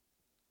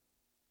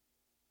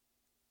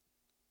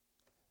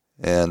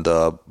 And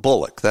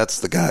Bullock,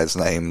 that's the guy's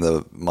name,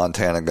 the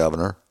Montana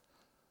governor.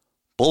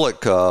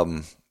 Bullock,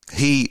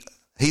 he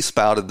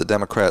spouted the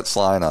Democrats'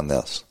 line on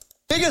this.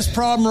 Biggest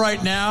problem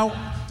right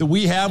now that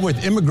we have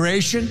with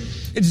immigration,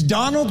 it's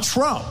Donald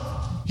Trump.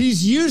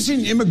 He's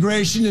using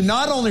immigration to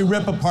not only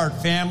rip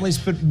apart families,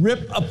 but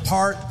rip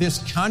apart this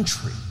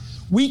country.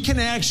 We can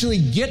actually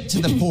get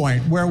to the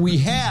point where we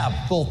have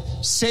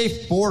both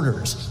safe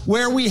borders,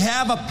 where we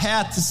have a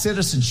path to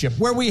citizenship,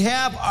 where we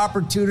have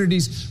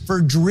opportunities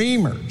for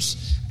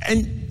dreamers.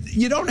 And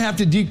you don't have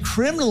to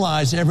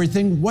decriminalize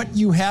everything. What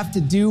you have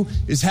to do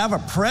is have a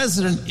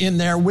president in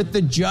there with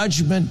the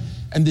judgment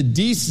and the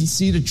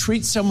decency to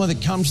treat someone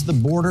that comes to the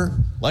border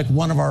like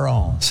one of our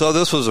own. So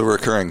this was a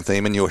recurring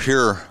theme, and you'll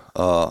hear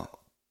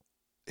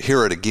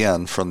it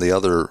again from the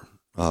other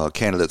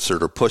candidates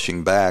that are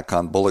pushing back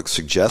on Bullock's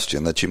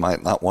suggestion that you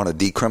might not want to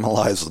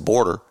decriminalize the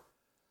border.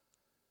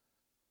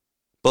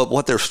 But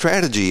what their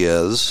strategy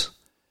is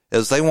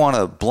they want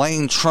to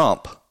blame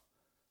Trump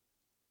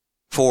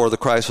for the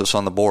crisis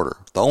on the border.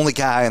 The only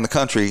guy in the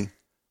country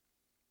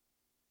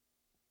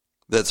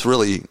that's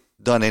really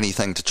done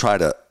anything to try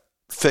to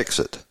fix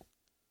it.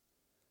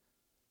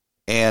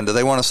 And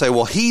they want to say,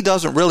 well, he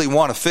doesn't really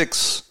want to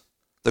fix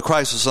the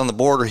crisis on the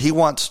border. He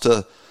wants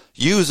to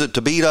use it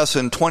to beat us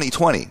in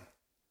 2020.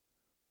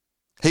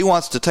 He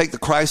wants to take the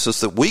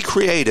crisis that we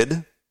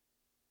created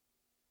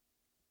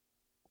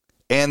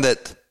and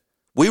that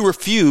we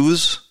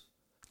refuse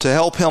to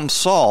help him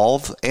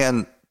solve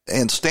and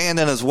stand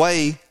in his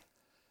way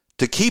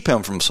to keep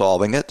him from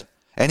solving it,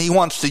 and he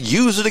wants to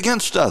use it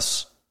against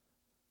us.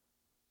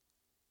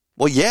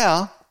 Well,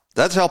 yeah,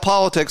 that's how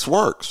politics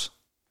works.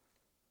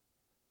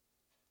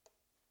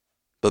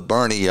 But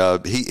Bernie,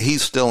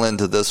 he's still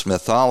into this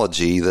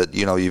mythology that,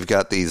 you've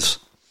got these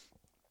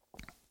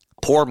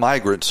poor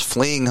migrants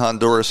fleeing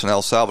Honduras and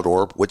El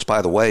Salvador, which,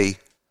 by the way,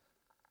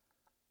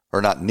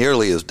 are not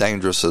nearly as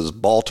dangerous as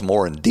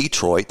Baltimore and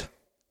Detroit,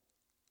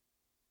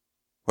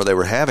 where they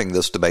were having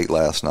this debate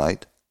last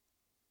night,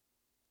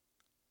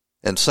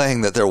 and saying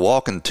that they're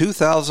walking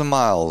 2,000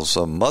 miles.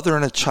 A mother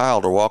and a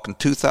child are walking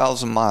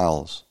 2,000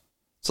 miles.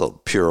 It's a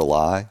pure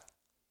lie.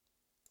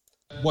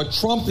 What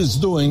Trump is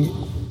doing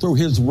through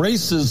his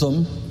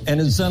racism and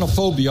his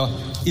xenophobia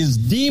is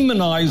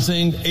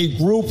demonizing a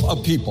group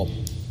of people.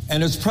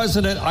 And as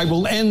president, I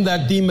will end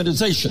that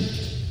demonization.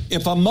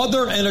 If a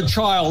mother and a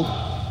child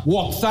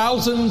walk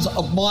thousands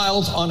of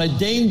miles on a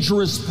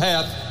dangerous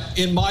path,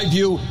 in my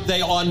view,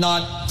 they are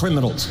not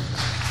criminals.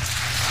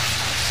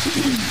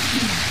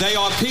 They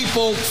are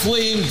people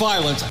fleeing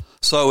violence.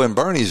 So in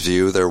Bernie's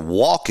view, they're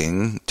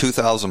walking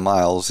 2,000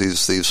 miles, these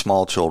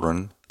small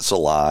children. It's a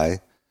lie.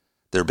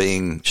 They're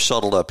being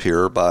shuttled up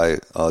here by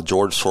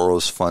George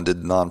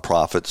Soros-funded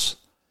nonprofits.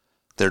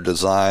 They're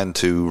designed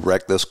to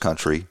wreck this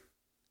country.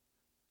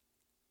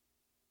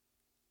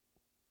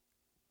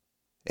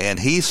 And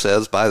he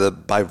says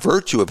by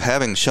virtue of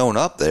having shown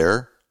up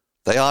there,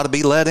 they ought to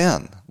be let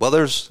in. Well,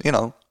 there's,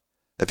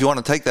 if you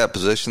want to take that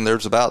position,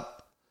 there's about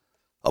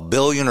 1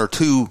 billion or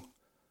 2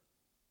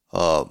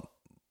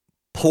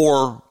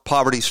 poor,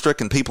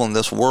 poverty-stricken people in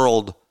this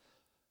world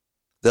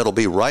that'll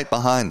be right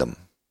behind them.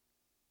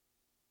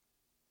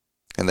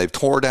 And they've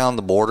tore down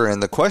the border.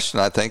 And the question,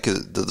 I think,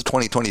 is that the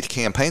 2020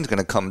 campaign is going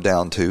to come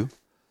down to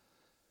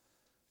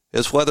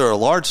is whether a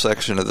large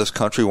section of this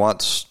country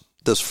wants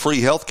this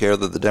free health care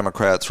that the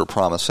Democrats are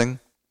promising,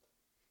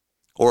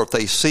 or if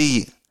they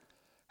see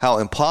how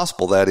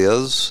impossible that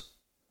is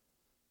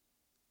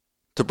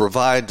to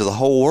provide to the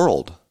whole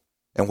world,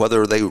 and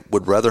whether they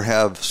would rather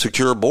have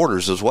secure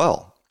borders as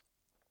well.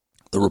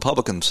 The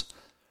Republicans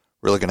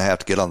really going to have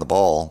to get on the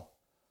ball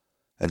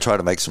and try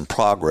to make some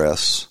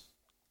progress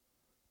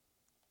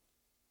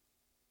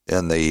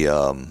in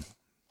the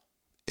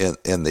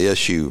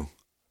issue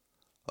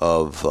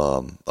of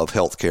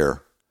health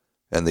care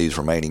in these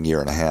remaining year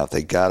and a half.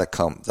 They've got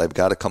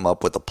to come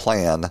up with a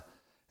plan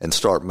and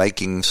start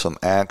making some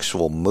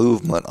actual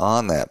movement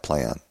on that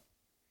plan.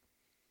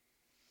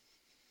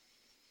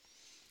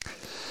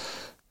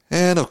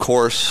 And of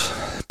course,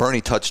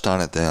 Bernie touched on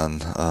it then,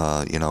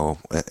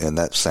 in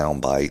that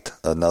soundbite.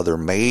 Another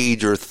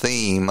major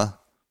theme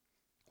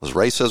was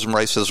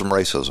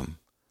racism.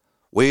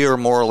 We are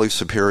morally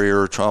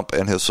superior. Trump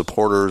and his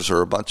supporters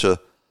are a bunch of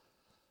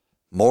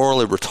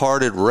morally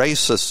retarded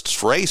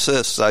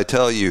racists, I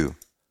tell you.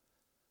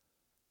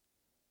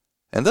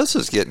 And this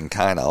is getting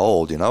kind of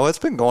old, It's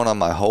been going on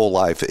my whole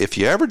life. If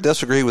you ever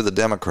disagree with a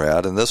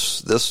Democrat, and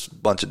this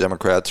bunch of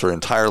Democrats are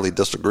entirely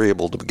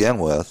disagreeable to begin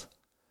with,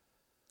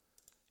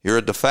 you're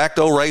a de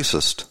facto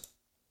racist.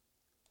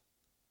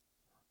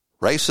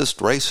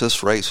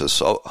 Racist.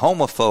 So,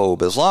 homophobe,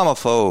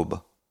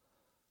 Islamophobe.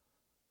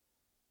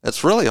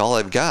 That's really all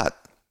they've got.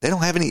 They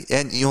don't have any,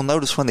 and you'll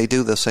notice when they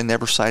do this, they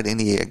never cite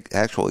any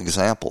actual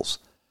examples.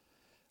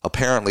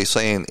 Apparently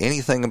saying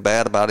anything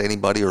bad about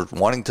anybody or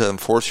wanting to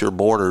enforce your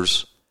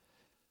borders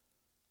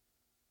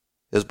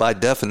is by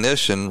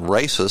definition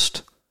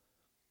racist.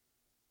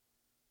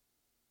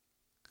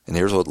 And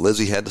here's what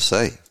Lizzie had to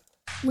say.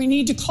 We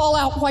need to call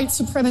out white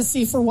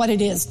supremacy for what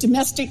it is,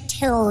 domestic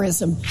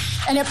terrorism,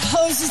 and it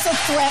poses a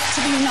threat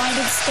to the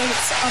United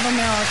States of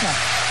America.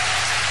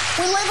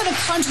 We live in a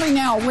country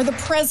now where the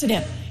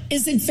president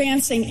is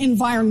advancing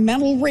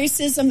environmental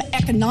racism,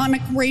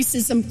 economic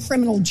racism,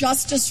 criminal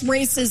justice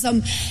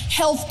racism,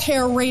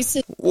 healthcare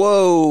racism.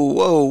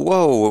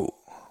 Whoa.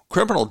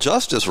 Criminal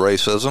justice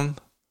racism?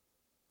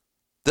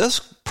 This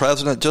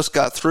president just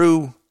got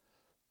through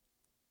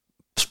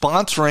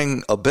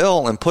sponsoring a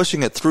bill and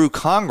pushing it through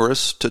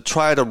Congress to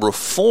try to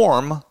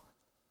reform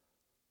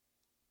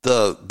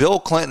the Bill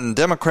Clinton,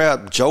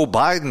 Democrat Joe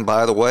Biden,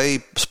 by the way,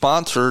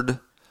 sponsored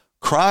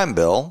crime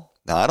bill.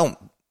 Now, I don't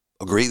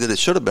agree that it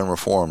should have been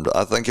reformed.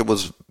 I think it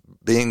was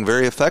being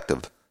very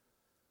effective.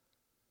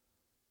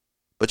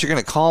 But you're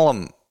going to call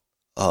them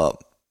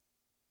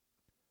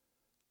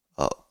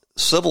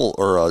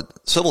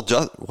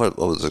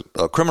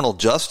criminal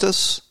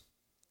justice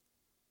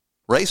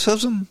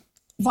racism?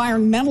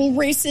 Environmental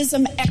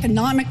racism,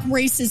 economic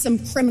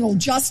racism, criminal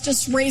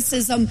justice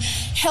racism,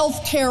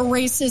 healthcare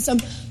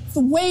racism. The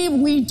way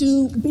we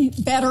do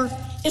better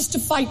is to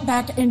fight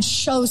back and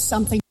show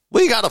something.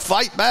 We got to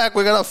fight back.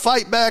 We got to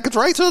fight back. It's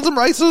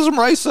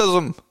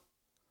racism.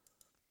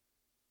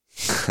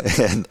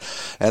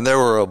 And there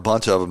were a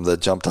bunch of them that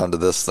jumped onto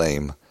this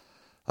theme.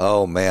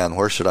 Oh, man,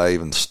 where should I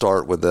even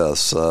start with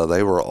this?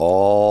 They were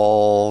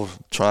all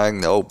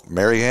trying.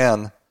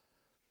 Marianne,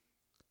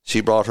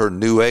 she brought her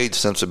new age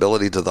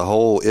sensibility to the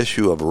whole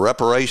issue of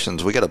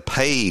reparations. We got to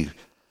pay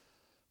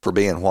for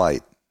being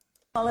white.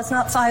 Well, it's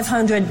not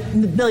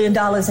 $500 billion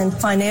in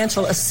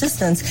financial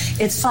assistance.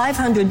 It's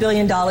 $500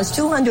 billion,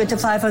 $200 to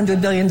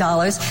 $500 billion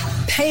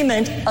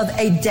payment of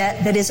a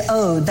debt that is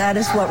owed. That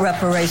is what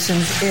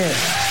reparations is.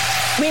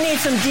 We need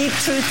some deep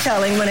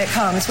truth-telling when it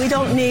comes. We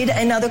don't need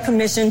another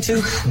commission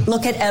to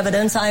look at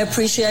evidence. I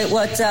appreciate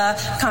what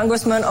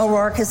Congressman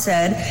O'Rourke has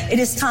said. It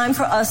is time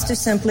for us to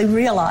simply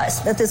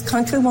realize that this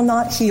country will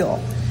not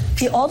heal.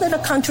 All that a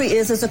country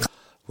is a...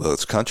 Well,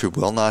 this country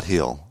will not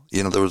heal.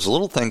 You know, there was a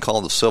little thing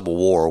called the Civil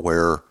War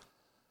where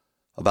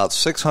about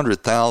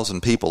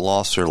 600,000 people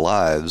lost their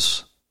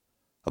lives.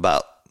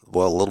 A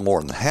little more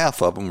than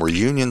half of them were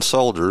Union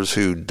soldiers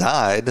who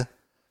died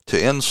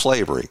to end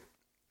slavery.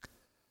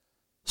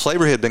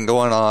 Slavery had been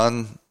going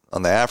on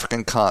the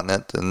African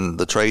continent and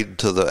the trade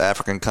to the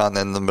African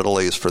continent and the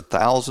Middle East for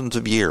thousands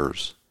of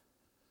years.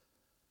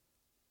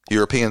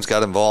 Europeans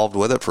got involved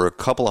with it for a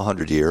couple of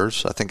hundred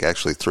years, I think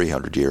actually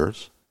 300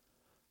 years,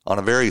 on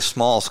a very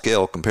small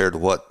scale compared to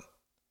what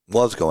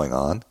was going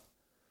on.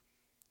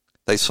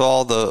 They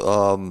saw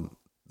the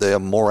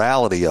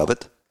immorality of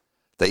it.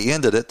 They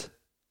ended it.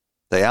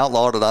 They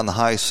outlawed it on the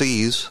high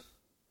seas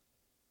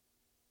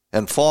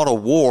and fought a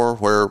war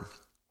where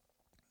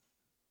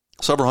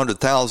several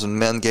 100,000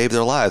 men gave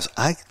their lives.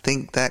 I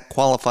think that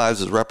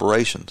qualifies as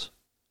reparations.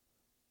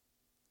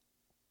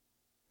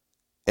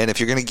 And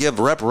if you're going to give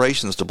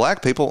reparations to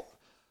black people,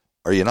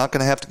 are you not going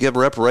to have to give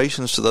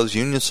reparations to those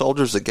Union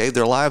soldiers that gave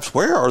their lives?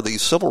 Where are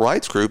these civil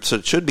rights groups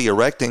that should be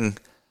erecting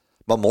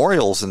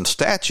memorials and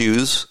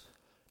statues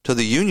to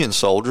the Union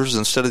soldiers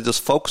instead of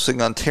just focusing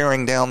on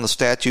tearing down the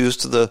statues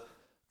to the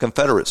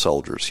Confederate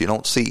soldiers? You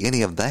don't see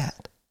any of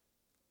that.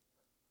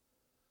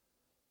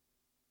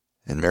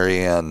 And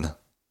Marianne,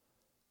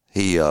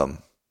 she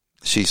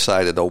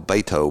cited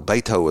Beto.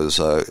 Beto is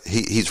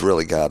he's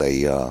really got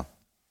a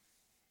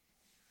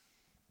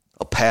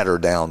patter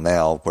down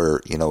now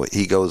where, you know,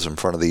 he goes in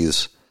front of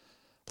these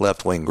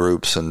left-wing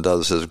groups and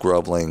does his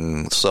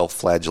groveling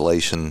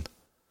self-flagellation.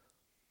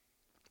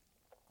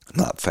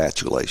 Not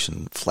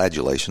fatulation,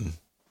 flagellation.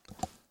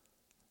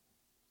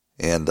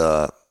 And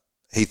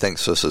he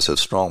thinks this is his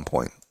strong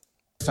point.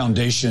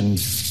 Foundation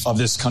of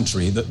this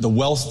country, the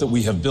wealth that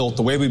we have built,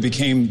 the way we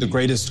became the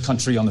greatest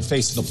country on the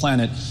face of the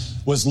planet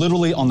was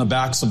literally on the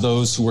backs of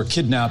those who were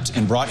kidnapped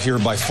and brought here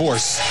by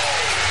force.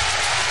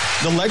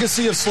 The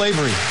legacy of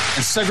slavery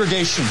and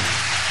segregation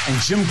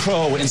and Jim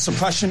Crow and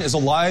suppression is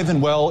alive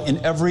and well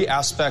in every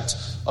aspect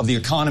of the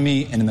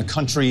economy and in the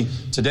country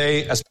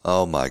today.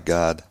 Oh, my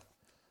God.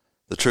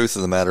 The truth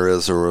of the matter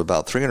is there were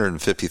about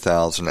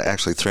 350,000,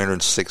 actually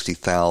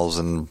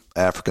 360,000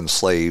 African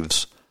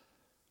slaves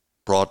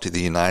brought to the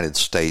United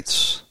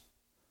States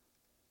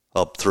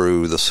up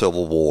through the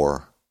Civil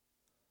War.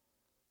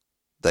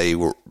 They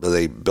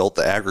built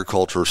the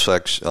agriculture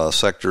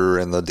sector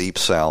in the Deep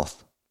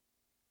South.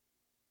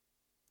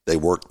 They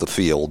worked the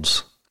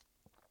fields.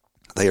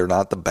 They are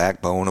not the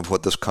backbone of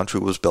what this country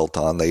was built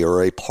on. They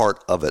are a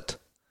part of it.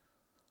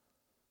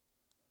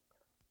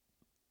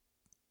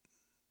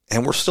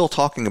 And we're still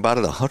talking about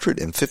it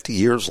 150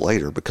 years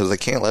later because they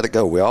can't let it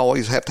go. We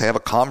always have to have a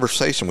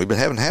conversation. We've been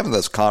having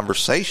this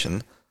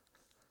conversation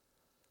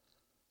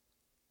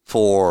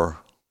for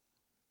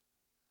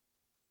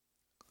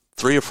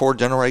 3 or 4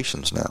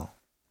 generations now.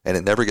 And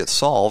it never gets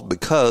solved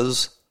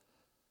because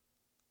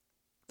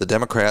the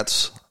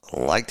Democrats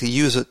like to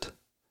use it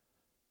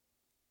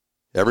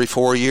every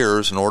 4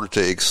 years in order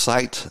to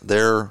excite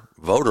their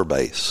voter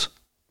base.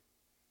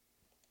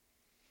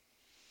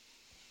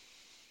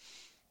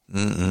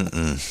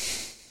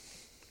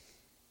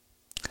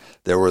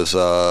 There was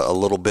a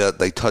little bit,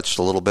 they touched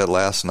a little bit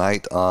last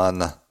night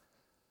on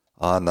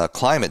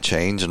climate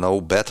change, and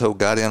old Beto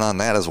got in on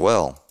that as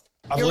well.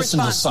 I've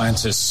listened to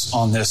scientists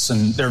on this,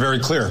 and they're very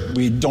clear.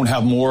 We don't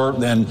have more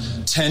than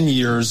 10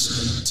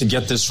 years to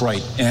get this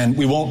right, and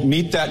we won't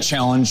meet that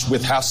challenge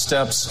with half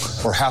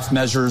steps or half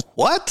measures.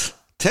 What?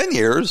 10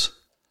 years?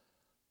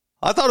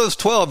 I thought it was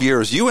 12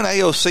 years. You and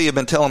AOC have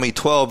been telling me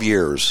 12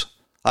 years.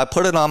 I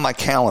put it on my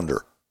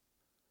calendar.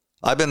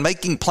 I've been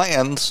making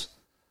plans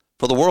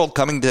for the world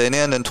coming to an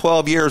end in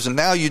 12 years, and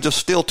now you just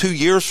steal 2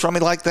 years from me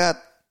like that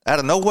out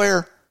of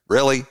nowhere?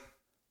 Really?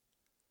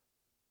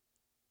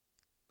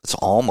 It's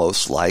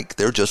almost like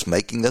they're just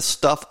making this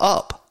stuff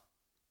up.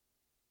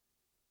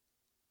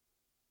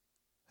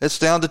 It's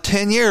down to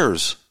 10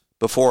 years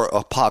before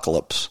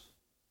apocalypse.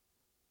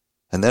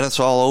 And then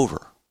it's all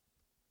over.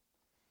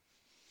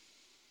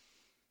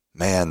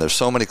 Man, there's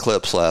so many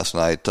clips last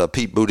night.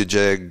 Pete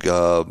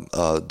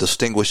Buttigieg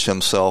distinguished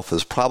himself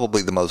as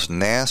probably the most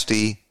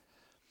nasty,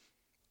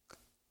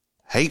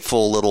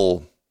 hateful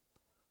little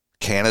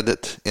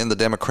candidate in the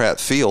Democrat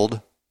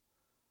field.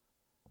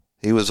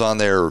 He was on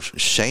there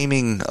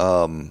shaming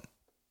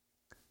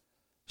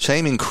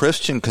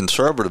Christian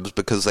conservatives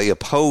because they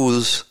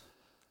oppose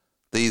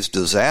these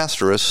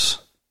disastrous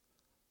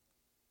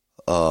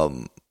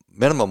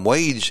minimum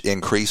wage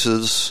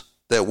increases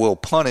that will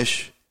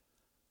punish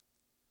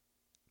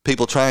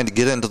people trying to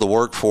get into the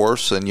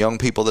workforce and young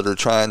people that are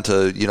trying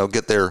to,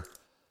 get their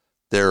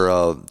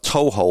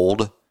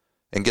toehold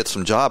and get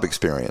some job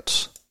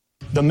experience.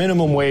 The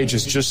minimum wage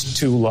is just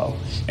too low.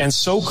 And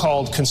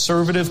so-called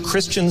conservative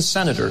Christian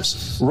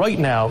senators right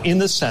now in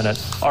the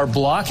Senate are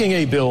blocking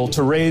a bill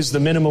to raise the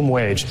minimum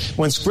wage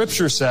when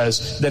Scripture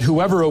says that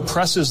whoever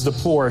oppresses the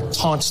poor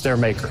taunts their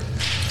maker.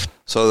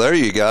 So there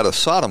you got a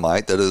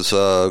sodomite that is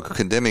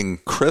condemning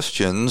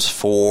Christians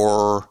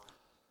for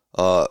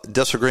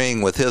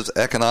disagreeing with his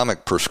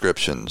economic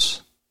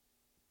prescriptions.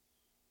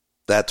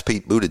 That's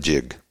Pete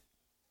Buttigieg.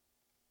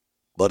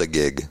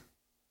 Buttigieg.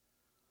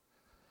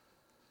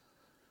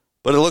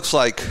 But it looks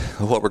like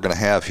what we're going to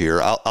have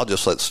here, I'll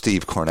just let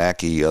Steve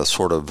Kornacki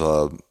sort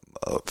of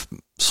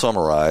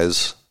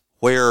summarize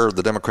where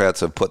the Democrats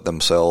have put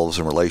themselves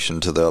in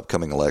relation to the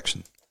upcoming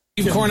election.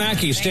 Steve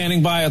Kornacki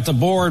standing by at the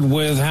board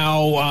with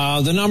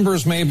how the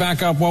numbers may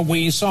back up what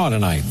we saw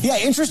tonight. Yeah,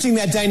 interesting,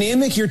 that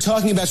dynamic you're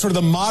talking about, sort of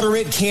the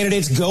moderate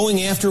candidates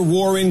going after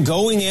Warren,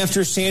 going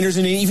after Sanders,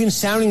 and even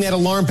sounding that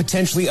alarm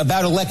potentially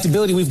about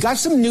electability. We've got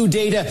some new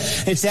data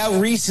that's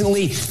out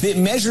recently that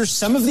measures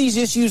some of these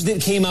issues that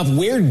came up,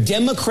 where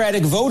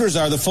Democratic voters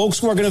are, the folks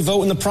who are going to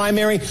vote in the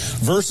primary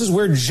versus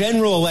where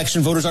general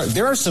election voters are.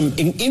 There are some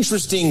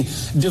interesting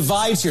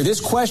divides here. This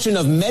question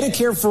of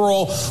Medicare for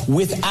all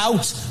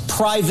without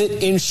private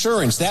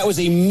insurance. That was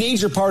a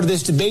major part of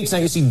this debate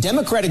tonight. You see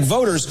Democratic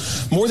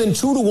voters, more than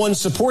 2-to-1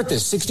 support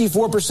this.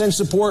 64%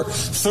 support,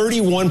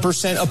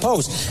 31%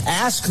 oppose.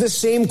 Ask the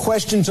same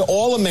question to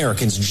all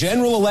Americans.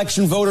 General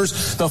election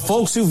voters, the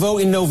folks who vote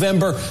in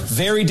November,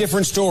 very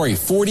different story.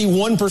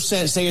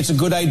 41% say it's a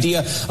good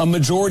idea. A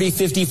majority,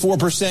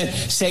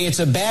 54%, say it's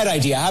a bad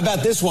idea. How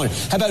about this one?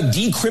 How about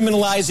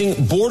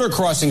decriminalizing border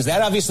crossings?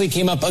 That obviously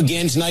came up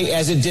again tonight,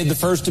 as it did the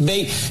first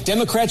debate.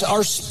 Democrats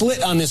are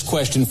split on this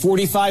question.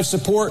 45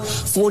 support,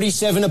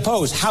 47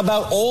 opposed. How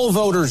about all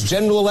voters,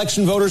 general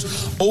election voters,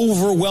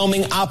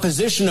 overwhelming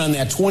opposition on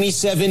that,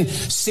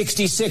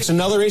 27-66.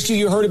 Another issue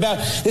you heard about,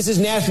 this is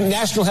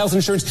national health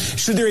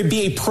insurance. Should there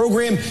be a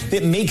program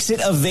that makes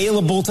it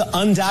available to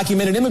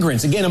undocumented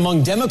immigrants? Again,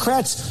 among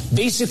Democrats,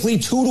 basically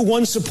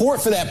 2-to-1 support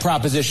for that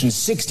proposition,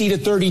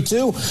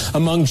 60-32.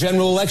 Among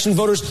general election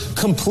voters,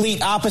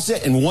 complete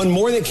opposite. And one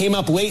more that came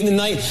up late in the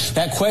night,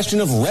 that question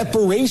of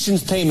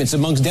reparations payments.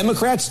 Amongst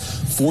Democrats,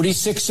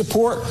 46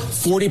 support,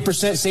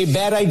 40% say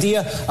bad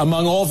idea.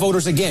 Among all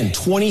voters, again,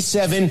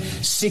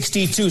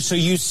 27-62. So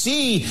you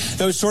see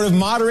those sort of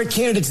moderate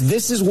candidates,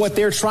 this is what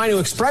they're trying to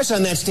express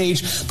on that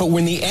stage. But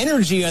when the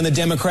energy on the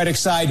Democratic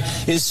side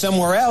is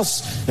somewhere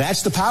else,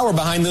 that's the power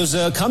behind those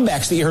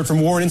comebacks that you heard from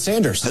Warren and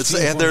Sanders.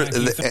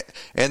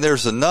 And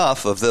there's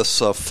enough of this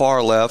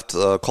far left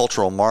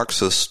cultural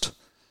Marxist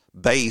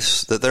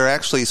base that they're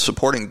actually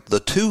supporting the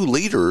two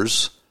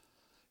leaders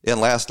in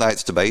last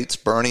night's debates,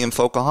 Bernie and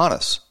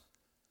Pocahontas.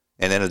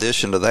 And in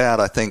addition to that,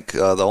 I think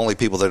the only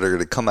people that are going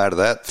to come out of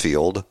that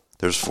field,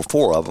 there's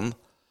four of them,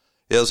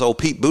 is old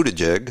Pete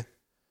Buttigieg,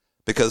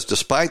 because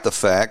despite the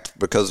fact,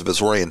 because of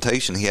his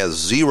orientation, he has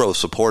zero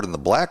support in the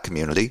black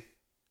community,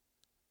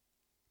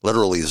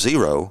 literally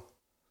zero.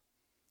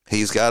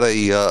 He's got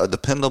a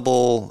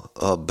dependable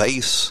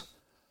base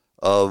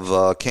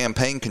of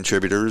campaign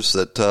contributors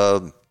that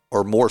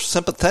are more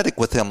sympathetic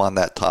with him on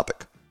that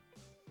topic.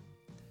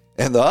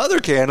 And the other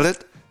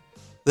candidate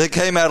that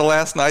came out of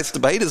last night's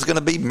debate is going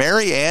to be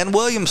Mary Ann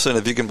Williamson,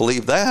 if you can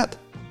believe that.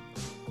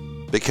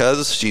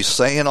 Because she's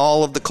saying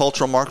all of the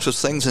cultural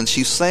Marxist things, and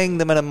she's saying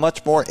them in a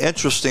much more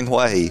interesting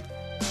way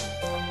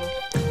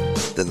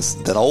than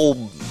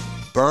old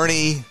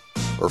Bernie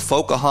or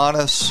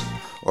Pocahontas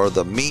or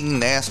the mean,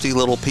 nasty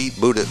little Pete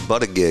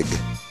Buttigieg.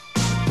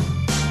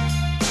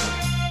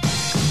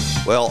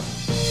 Well,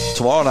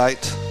 tomorrow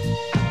night,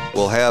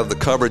 we'll have the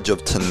coverage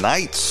of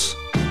tonight's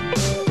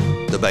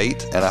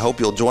debate, and I hope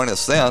you'll join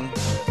us then,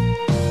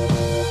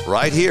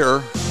 right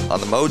here on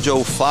the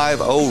Mojo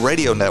 50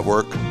 Radio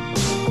Network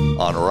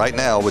on Right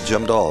Now with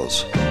Jim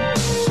Dawes.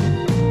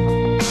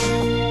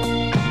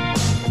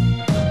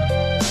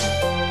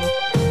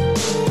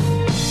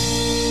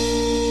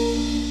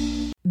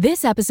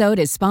 This episode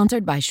is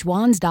sponsored by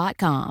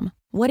Schwans.com.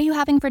 What are you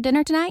having for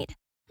dinner tonight?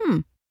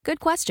 Good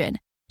question.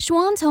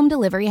 Schwann's Home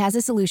Delivery has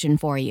a solution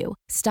for you.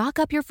 Stock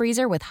up your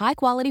freezer with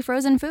high-quality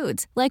frozen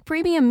foods like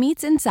premium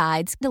meats and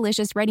sides,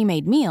 delicious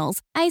ready-made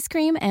meals, ice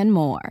cream, and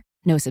more.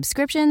 No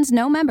subscriptions,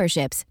 no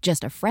memberships,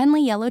 just a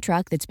friendly yellow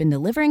truck that's been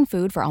delivering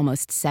food for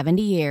almost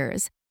 70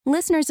 years.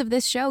 Listeners of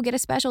this show get a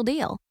special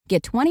deal.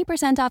 Get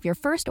 20% off your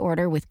first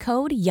order with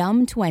code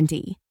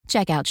YUM20.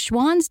 Check out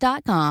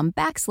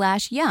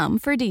schwans.com/YUM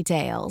for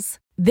details.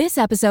 This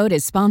episode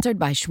is sponsored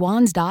by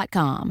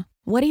Schwans.com.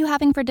 What are you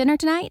having for dinner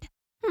tonight?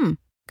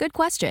 Good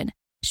question.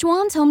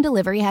 Schwann's Home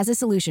Delivery has a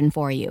solution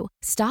for you.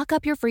 Stock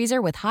up your freezer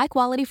with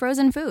high-quality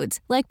frozen foods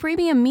like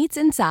premium meats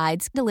and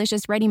sides,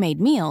 delicious ready-made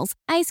meals,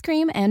 ice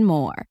cream, and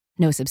more.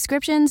 No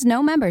subscriptions,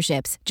 no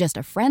memberships, just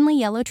a friendly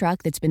yellow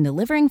truck that's been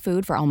delivering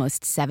food for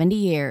almost 70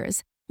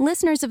 years.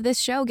 Listeners of this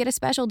show get a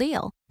special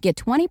deal. Get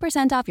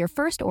 20% off your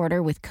first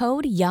order with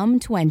code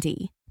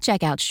YUM20.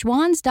 Check out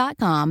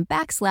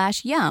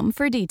schwans.com/YUM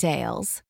for details.